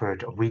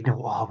Brentford, we do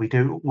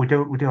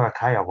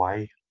okay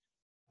away.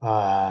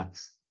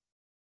 2-1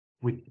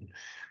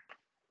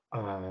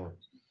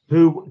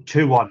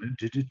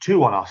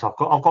 us. I've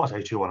got to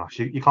say 2-1 us.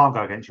 You can't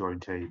go against your own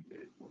team.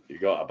 You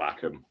got to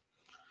back them.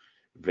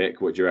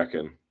 Vic, what do you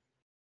reckon?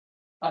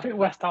 I think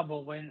West Ham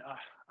will win. I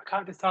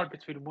can't decide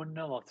between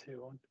 1-0 or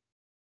 2-1.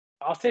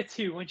 I'll say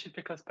 2-1 just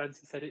because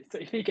Spencer said it. So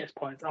if he gets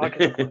points, I'll get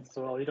the points as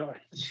well. You know.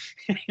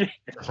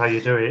 That's how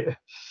you do it.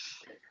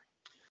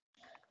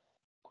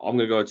 I'm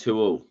going to go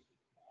 2-2.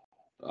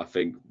 I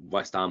think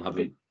West Ham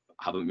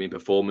haven't been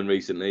performing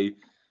recently.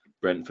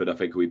 Brentford, I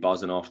think, will be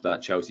buzzing after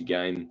that Chelsea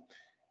game.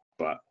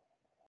 But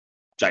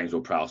James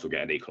Ward-Prowse will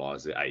get an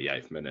equaliser at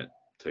 88th minute,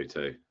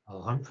 2-2.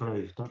 Oh,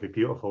 hopefully, that'd be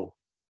beautiful.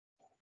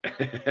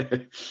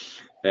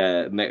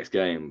 Next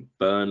game,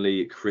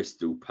 Burnley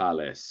Crystal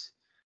Palace.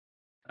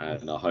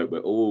 And I hope we're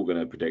all going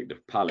to predict the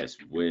Palace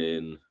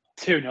win.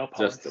 2-0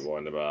 Palace. Just to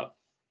wind about.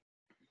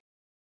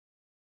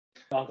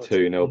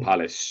 2-0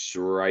 Palace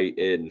straight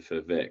in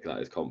for Vic. That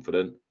is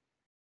confident.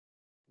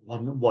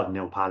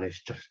 1-0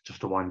 Palace,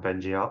 just to wind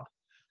Benji up.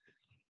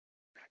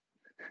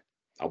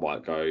 I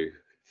might go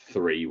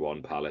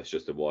 3-1 Palace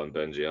just to wind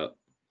Benji up.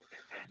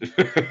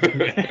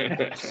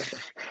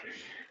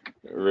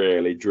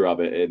 Really drub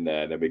it in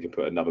there, and then we can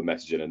put another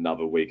message in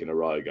another week in a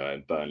row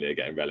going Burnley are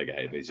getting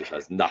relegated. He just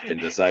has nothing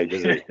to say,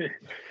 does he?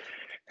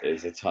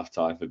 It's a tough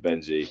time for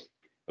Benji,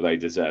 although he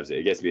deserves it.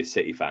 He gets to be a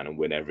City fan and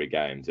win every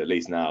game. So at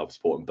least now,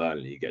 supporting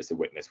Burnley, he gets to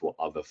witness what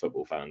other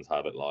football fans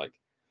have it like.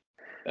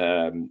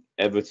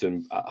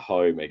 Everton at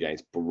home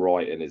against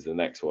Brighton is the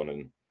next one,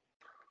 and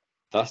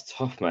that's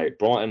tough, mate.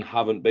 Brighton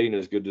haven't been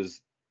as good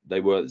as they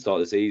were at the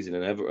start of the season,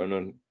 and Everton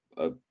on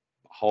a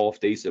half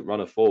decent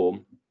run of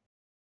form.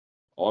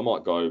 I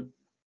might go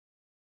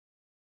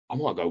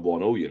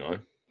 1-1, you know.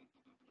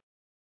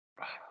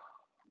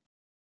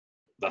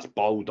 That's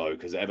bold though,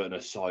 because Everton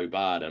are so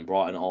bad and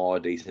Brighton are a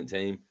decent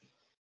team.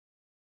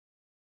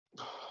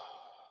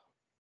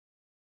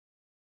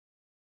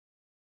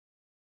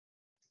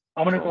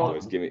 I'm gonna go.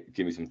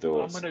 Give me some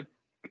thoughts. I'm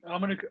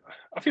gonna.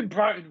 I think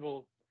Brighton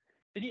will.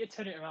 They need to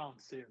turn it around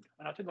soon,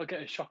 and I think they'll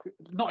get a shock.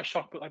 Not a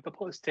shock, but like they'll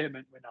put a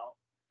statement win out.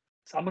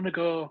 So I'm gonna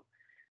go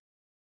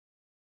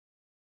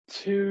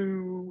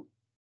 2-0.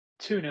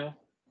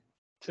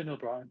 2-0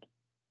 Brighton.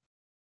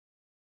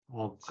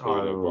 I'll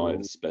 2-0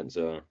 Brighton,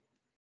 Spencer.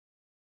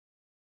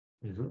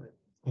 Everton,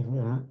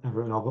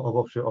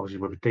 obviously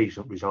with a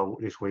decent result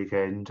this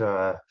weekend.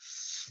 I'll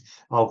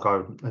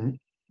go. And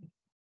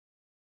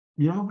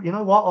you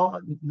know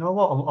what? I'm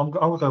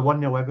gonna go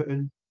 1-0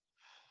 Everton.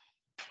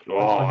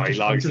 Oh, he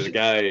likes the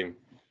game.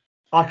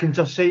 I can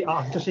just see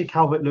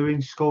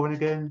Calvert-Lewin scoring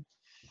again.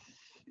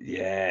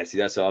 Yeah, see,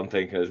 that's what I'm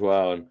thinking as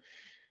well. And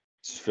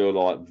just feel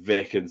like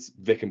Vic and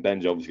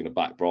Benji obviously going to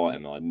back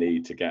Brighton. I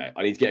need to get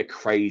a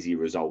crazy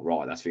result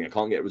right. That's the thing. I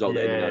can't get a result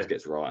that anyone else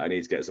gets right. I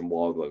need to get some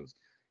wild ones.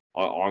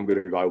 I'm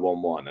going to go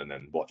 1-1 and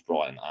then watch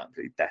Brighton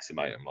absolutely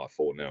decimate them like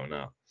 4-0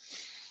 now.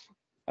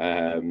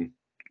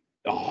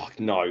 Oh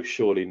no,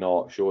 surely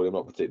not. Surely I'm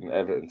not predicting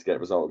Everton to get a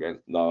result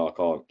against. No, I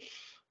can't.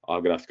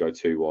 I'm going to have to go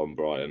 2-1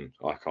 Brighton.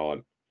 I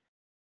can't.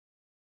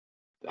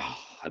 Oh,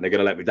 and they're going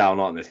to let me down,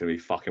 aren't they? It's going to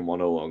be fucking 1-0.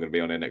 I'm going to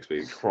be on it next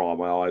week, cry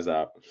my eyes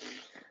out.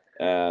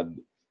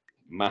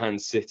 Man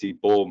City,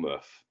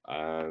 Bournemouth,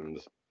 and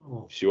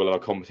she will have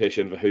a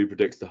competition for who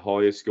predicts the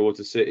highest score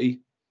to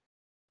City.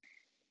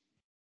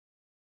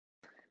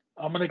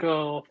 I'm gonna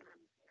go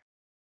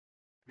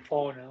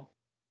 4-0.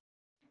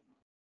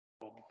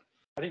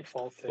 I think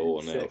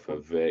 4-0 for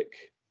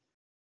Vic.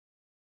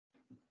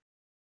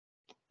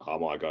 I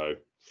might go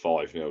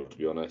 5-0 to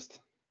be honest.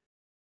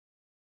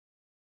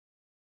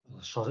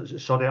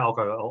 Sorry, I'll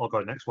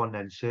go next one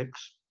then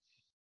 6.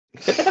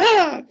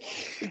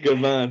 Good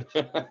man.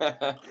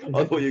 I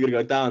thought you were gonna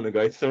go down and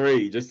go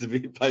 3 just to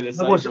play the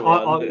same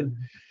one.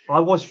 I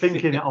was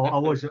thinking I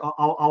was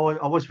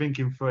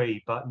thinking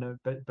 3, but no.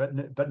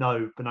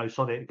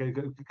 Sorry,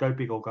 go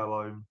big or go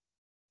home.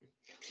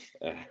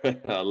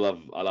 I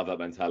love that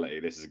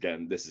mentality. This is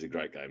a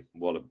great game.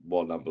 What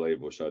an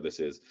unbelievable show this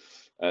is.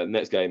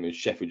 Next game is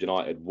Sheffield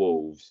United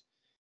Wolves.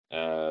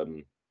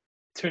 2-0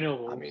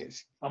 Wolves. I mean,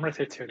 I'm gonna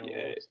say 2-0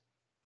 Wolves.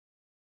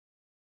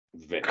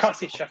 Vic, I can't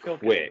see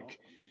Sheffield quick.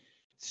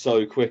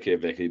 So quick here,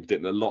 Vic. He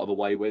did a lot of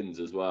away wins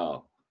as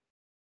well.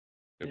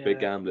 A big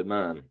gambling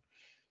man.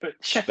 But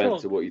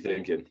Sheffield, Spencer, what are you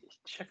thinking?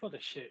 Sheffield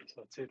is shit,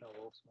 so 2-0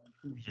 Wolves, man.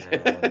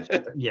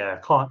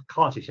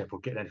 Can't see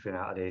Sheffield getting anything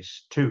out of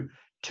this.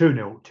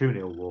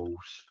 2-0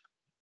 Wolves.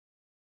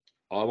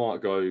 I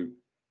might go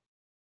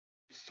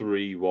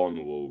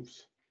 3-1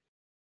 Wolves.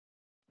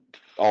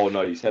 Oh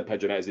no, you said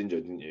Pedro Neto's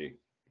injured, didn't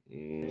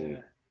you?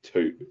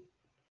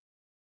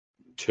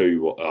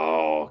 2.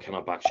 Oh, can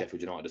I back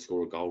Sheffield United to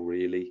score a goal?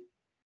 Really?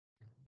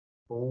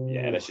 Ooh.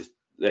 Yeah, let's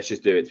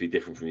just do it to be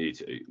different from you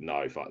two.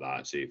 No, fuck that.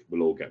 Actually,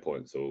 we'll all get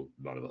points, or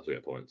none of us will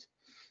get points.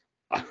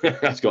 I've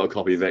got to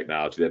copy Vic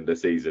now to the end of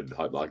the season.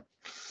 Hope like,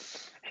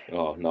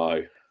 oh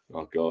no,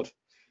 oh god.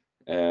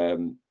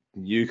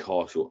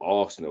 Newcastle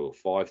Arsenal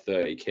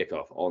 5:30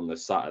 kickoff on the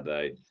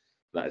Saturday.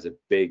 That is a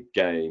big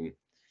game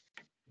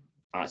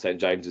at St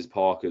James's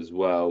Park as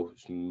well,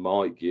 which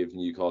might give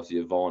Newcastle the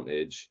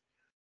advantage.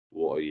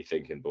 What are you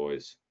thinking,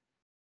 boys?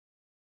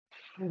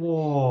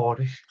 Oh,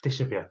 this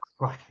should be a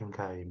cracking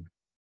game.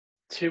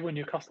 2-1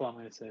 Newcastle, I'm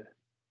going to say.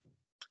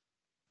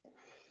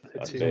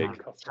 That's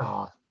big.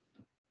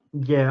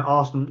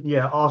 Arsenal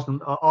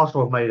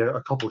have made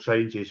a couple of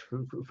changes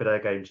for their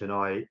game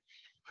tonight.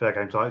 So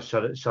they're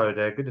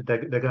going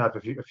to have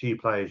a few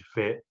players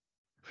fit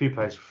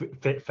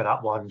for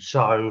that one.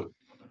 So,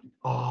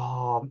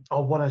 I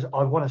want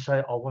to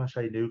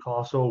say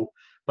Newcastle,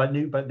 but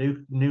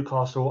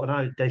Newcastle. I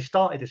know they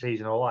started the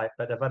season all right,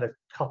 but they've had a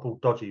couple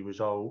dodgy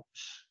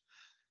results.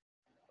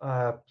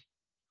 You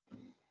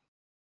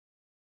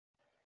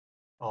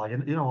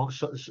know what?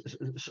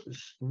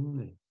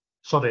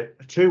 Sorry,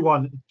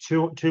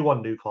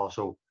 2-1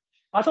 Newcastle.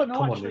 I don't know.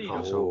 Come actually, on,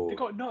 Newcastle.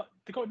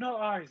 They got no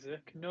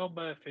Isaac, no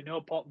Murphy,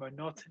 no Botman,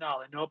 no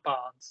Tonali, no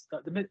Barnes.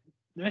 They're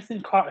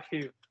missing quite a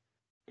few.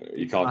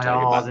 You can't take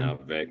it back now,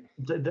 Vic.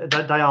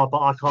 They are, but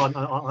I can't.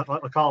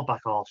 I can't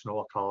back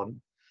Arsenal. I can't.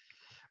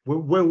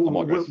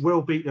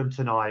 We'll beat them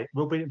tonight.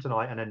 We'll beat them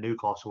tonight, and then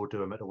Newcastle will do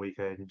them at the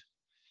weekend.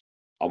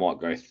 I might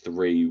go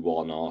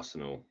 3-1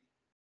 Arsenal.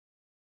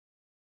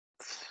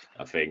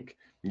 I think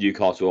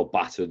Newcastle will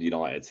batter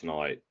United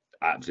tonight,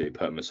 absolutely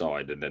put them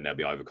aside, and then they'll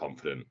be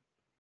overconfident.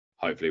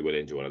 Hopefully, we'll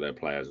injure one of their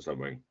players or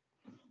something.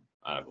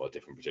 And I've got a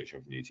different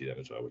prediction from you two then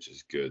as well, which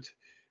is good.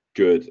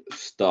 Good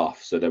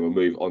stuff. So then we'll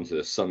move on to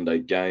the Sunday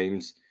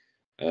games.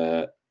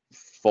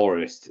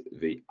 Forest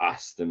v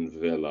Aston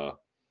Villa.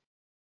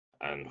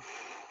 And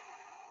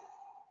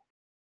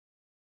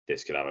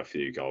this could have a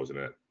few goals in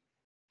it.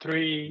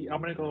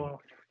 I'm going to go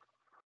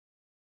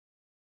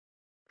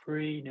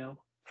 3-0.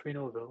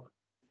 3-0 Villa.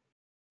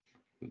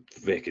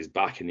 Vic is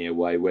back in the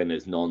away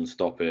winners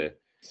non-stop here.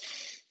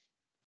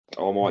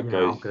 I might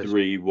go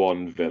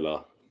 3-1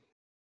 Villa.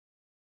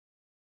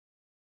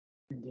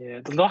 Yeah,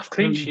 the last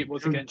clean sheet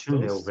was against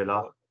 2-0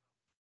 Villa.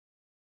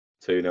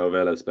 2-0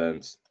 Villa,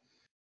 Spence.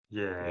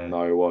 Yeah.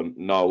 No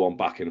one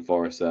back in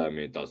Forest there. I mean,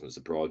 it doesn't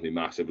surprise me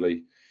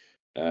massively.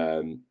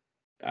 And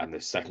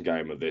the second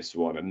game of this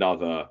one,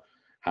 another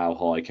how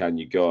high can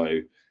you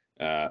go?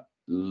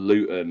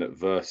 Luton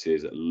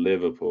versus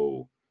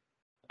Liverpool.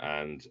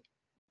 And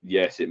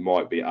yes, it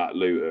might be at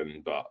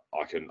Luton, but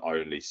I can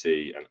only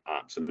see an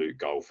absolute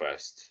goal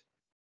fest.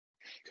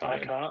 I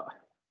can't.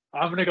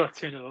 I'm going to go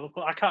 2-0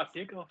 Liverpool. I can't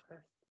see a goal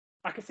fest.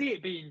 I can see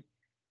it being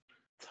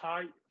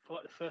tight for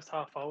like the first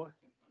half hour.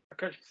 I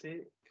can actually see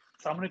it.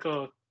 So I'm going to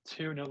go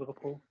 2-0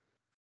 Liverpool.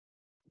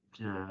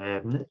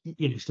 Yeah,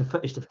 it's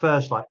the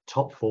first like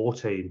top 4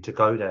 team to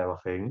go there, I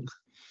think.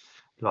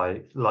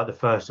 Like the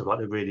first of like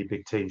the really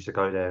big teams to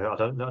go there. I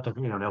don't think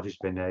anyone else has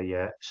been there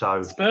yet.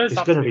 So Spurs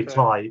it's going to be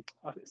tight.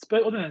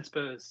 Spurs, other than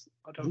Spurs,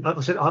 I don't know.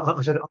 I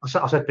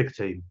said big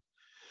team.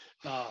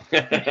 Oh.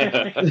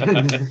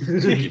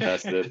 Cheeky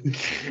bastard.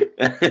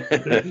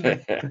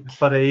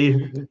 but he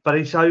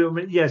so I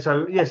mean,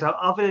 so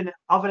other than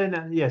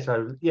that,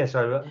 so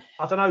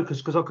I don't know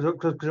because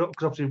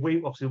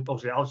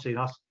obviously I've seen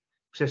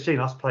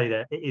us play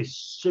there. It is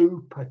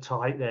super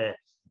tight there.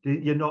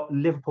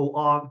 Liverpool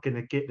aren't going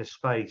to get the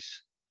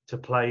space to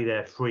play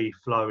their free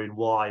flowing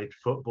wide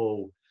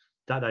football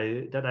that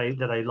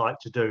they like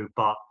to do,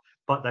 but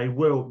they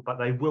will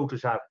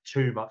just have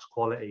too much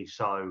quality.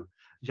 So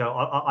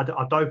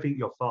I don't think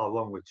you're far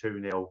wrong with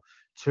 2-0,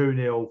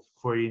 2-0,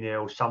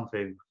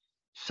 3-0,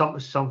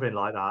 something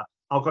like that.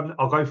 I'll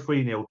go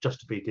 3-0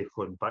 just to be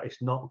different, but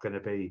it's not going to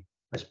be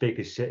as big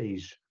as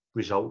City's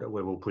result that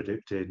we're all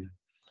predicting.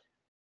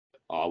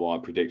 I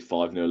might predict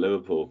 5-0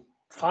 Liverpool.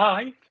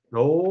 5?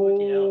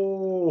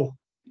 Oh,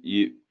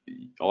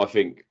 I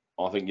think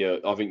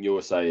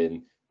you're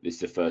saying this is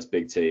the first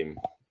big team,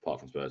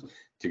 apart from Spurs,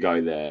 to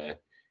go there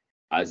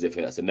as if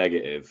that's a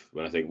negative.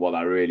 When I think what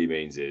that really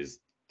means is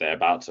they're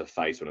about to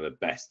face one of the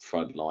best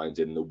front lines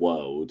in the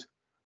world,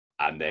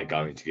 and they're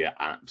going to get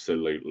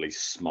absolutely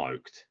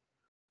smoked.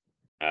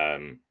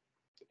 In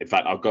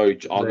fact, I'll go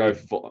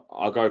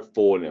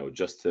 4-0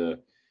 just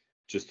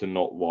to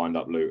not wind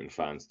up Luton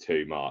fans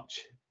too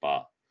much.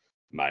 But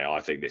mate, I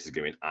think this is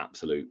going to be an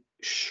absolute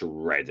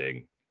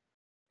shredding.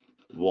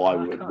 Why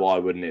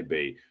wouldn't it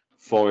be?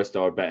 Forest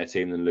are a better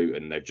team than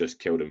Luton. They've just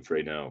killed them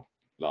 3-0.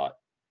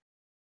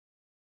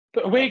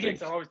 But away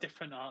games are always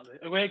different, aren't they?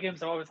 Away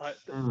games are always like.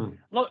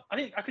 Look, I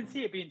think I can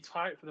see it being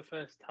tight for the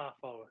first half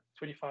hour,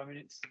 25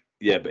 minutes.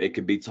 Yeah, but it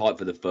could be tight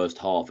for the first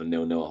half and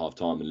 0-0 at half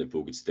time, and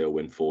Liverpool could still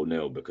win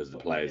 4-0 because the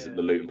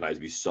Luton players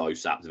would be so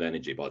sapped of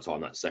energy by the time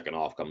that second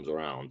half comes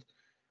around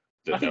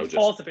that they'll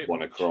just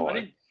want to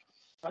cry.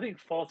 I think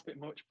 4's a bit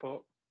much,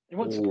 but it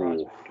won't surprise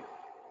me.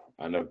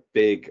 And a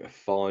big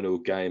final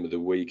game of the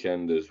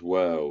weekend as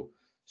well.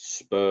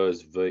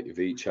 Spurs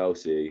v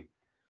Chelsea.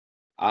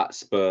 At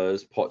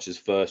Spurs, Poch's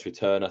first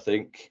return, I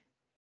think.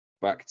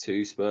 Back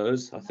to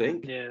Spurs, I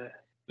think. Yeah,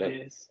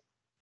 it is.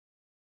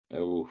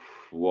 Oh,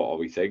 what are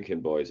we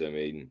thinking, boys? I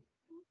mean,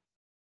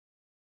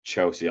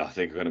 Chelsea, I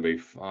think, are going to be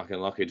fucking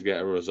lucky to get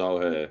a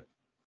result here.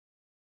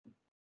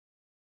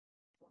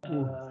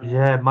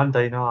 Yeah,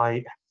 Monday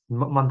night,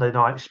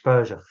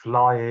 Spurs are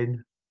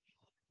flying.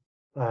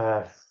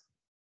 As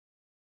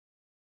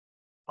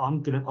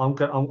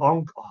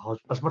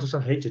much as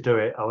I hate to do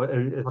it, I'm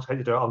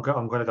going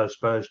to go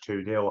Spurs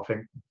 2-0. I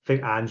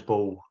think Anne's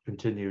ball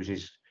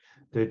continues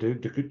the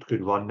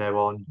good run they're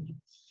on.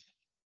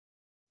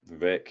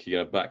 Vic, you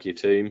going to back your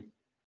team?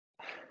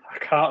 I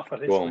can't for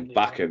this one. Go on,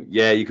 back him.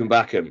 Yeah, you can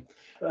back him.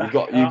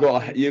 You've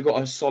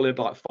got a solid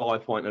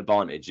 5-point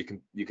advantage.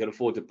 You can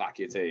afford to back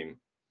your team.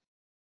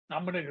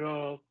 I'm gonna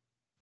go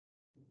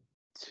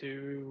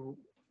to.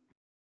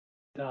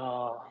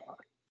 I'm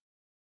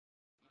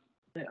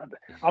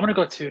gonna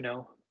go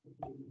 2-0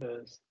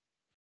 Spurs.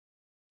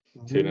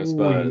 2-0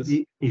 Spurs.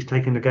 He's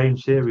taking the game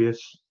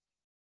serious.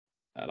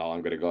 And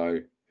I'm gonna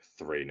go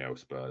 3-0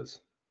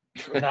 Spurs.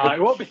 Nah,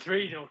 it won't be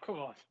 3-0. Come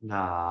on.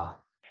 Nah.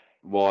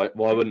 Why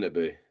wouldn't it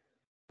be?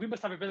 We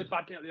must have a really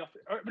bad day at the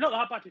office. We're not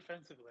that bad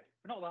defensively.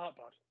 We're not that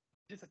bad.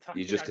 Just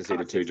attacking. You just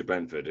conceded 2 to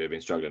Brentford, who have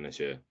been struggling this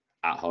year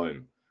at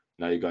home.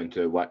 Now you're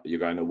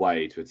going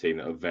away to a team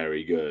that are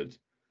very good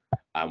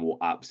and will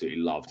absolutely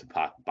love to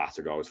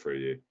batter goals through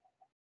you.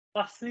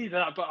 I see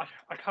that, but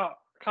I can't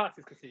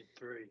just concede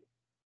 3.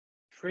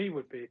 3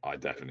 would be. I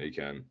definitely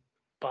can.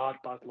 Bad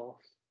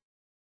loss.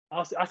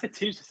 I said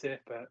 2's a safe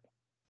bet.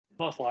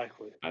 Most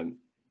likely.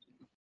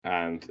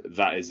 And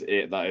that is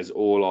it. That is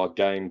all our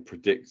game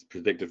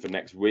predicted for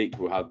next week.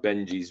 We'll have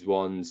Benji's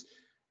ones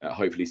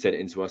hopefully sent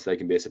in to us. They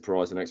can be a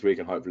surprise for next week,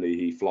 and hopefully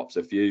he flops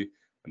a few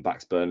and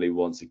backs Burnley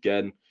once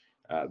again.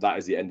 That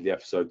is the end of the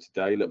episode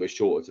today. A little bit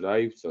shorter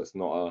today, so it's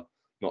not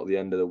the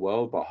end of the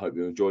world. But I hope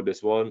you enjoyed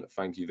this one.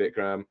 Thank you,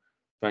 Vikram.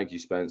 Thank you,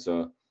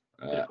 Spencer.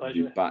 We'll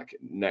be back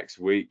next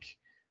week.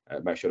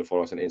 Make sure to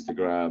follow us on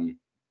Instagram.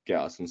 Get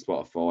us on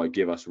Spotify.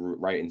 Give us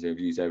ratings and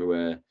reviews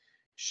everywhere.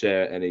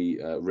 Share any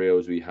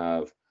reels we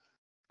have.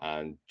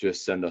 And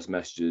just send us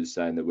messages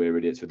saying that we're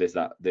idiots for this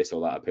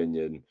or that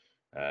opinion.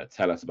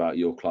 Tell us about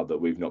your club that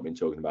we've not been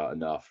talking about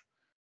enough.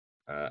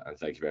 And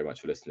thank you very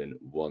much for listening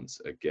once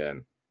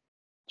again.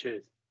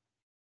 Cheers.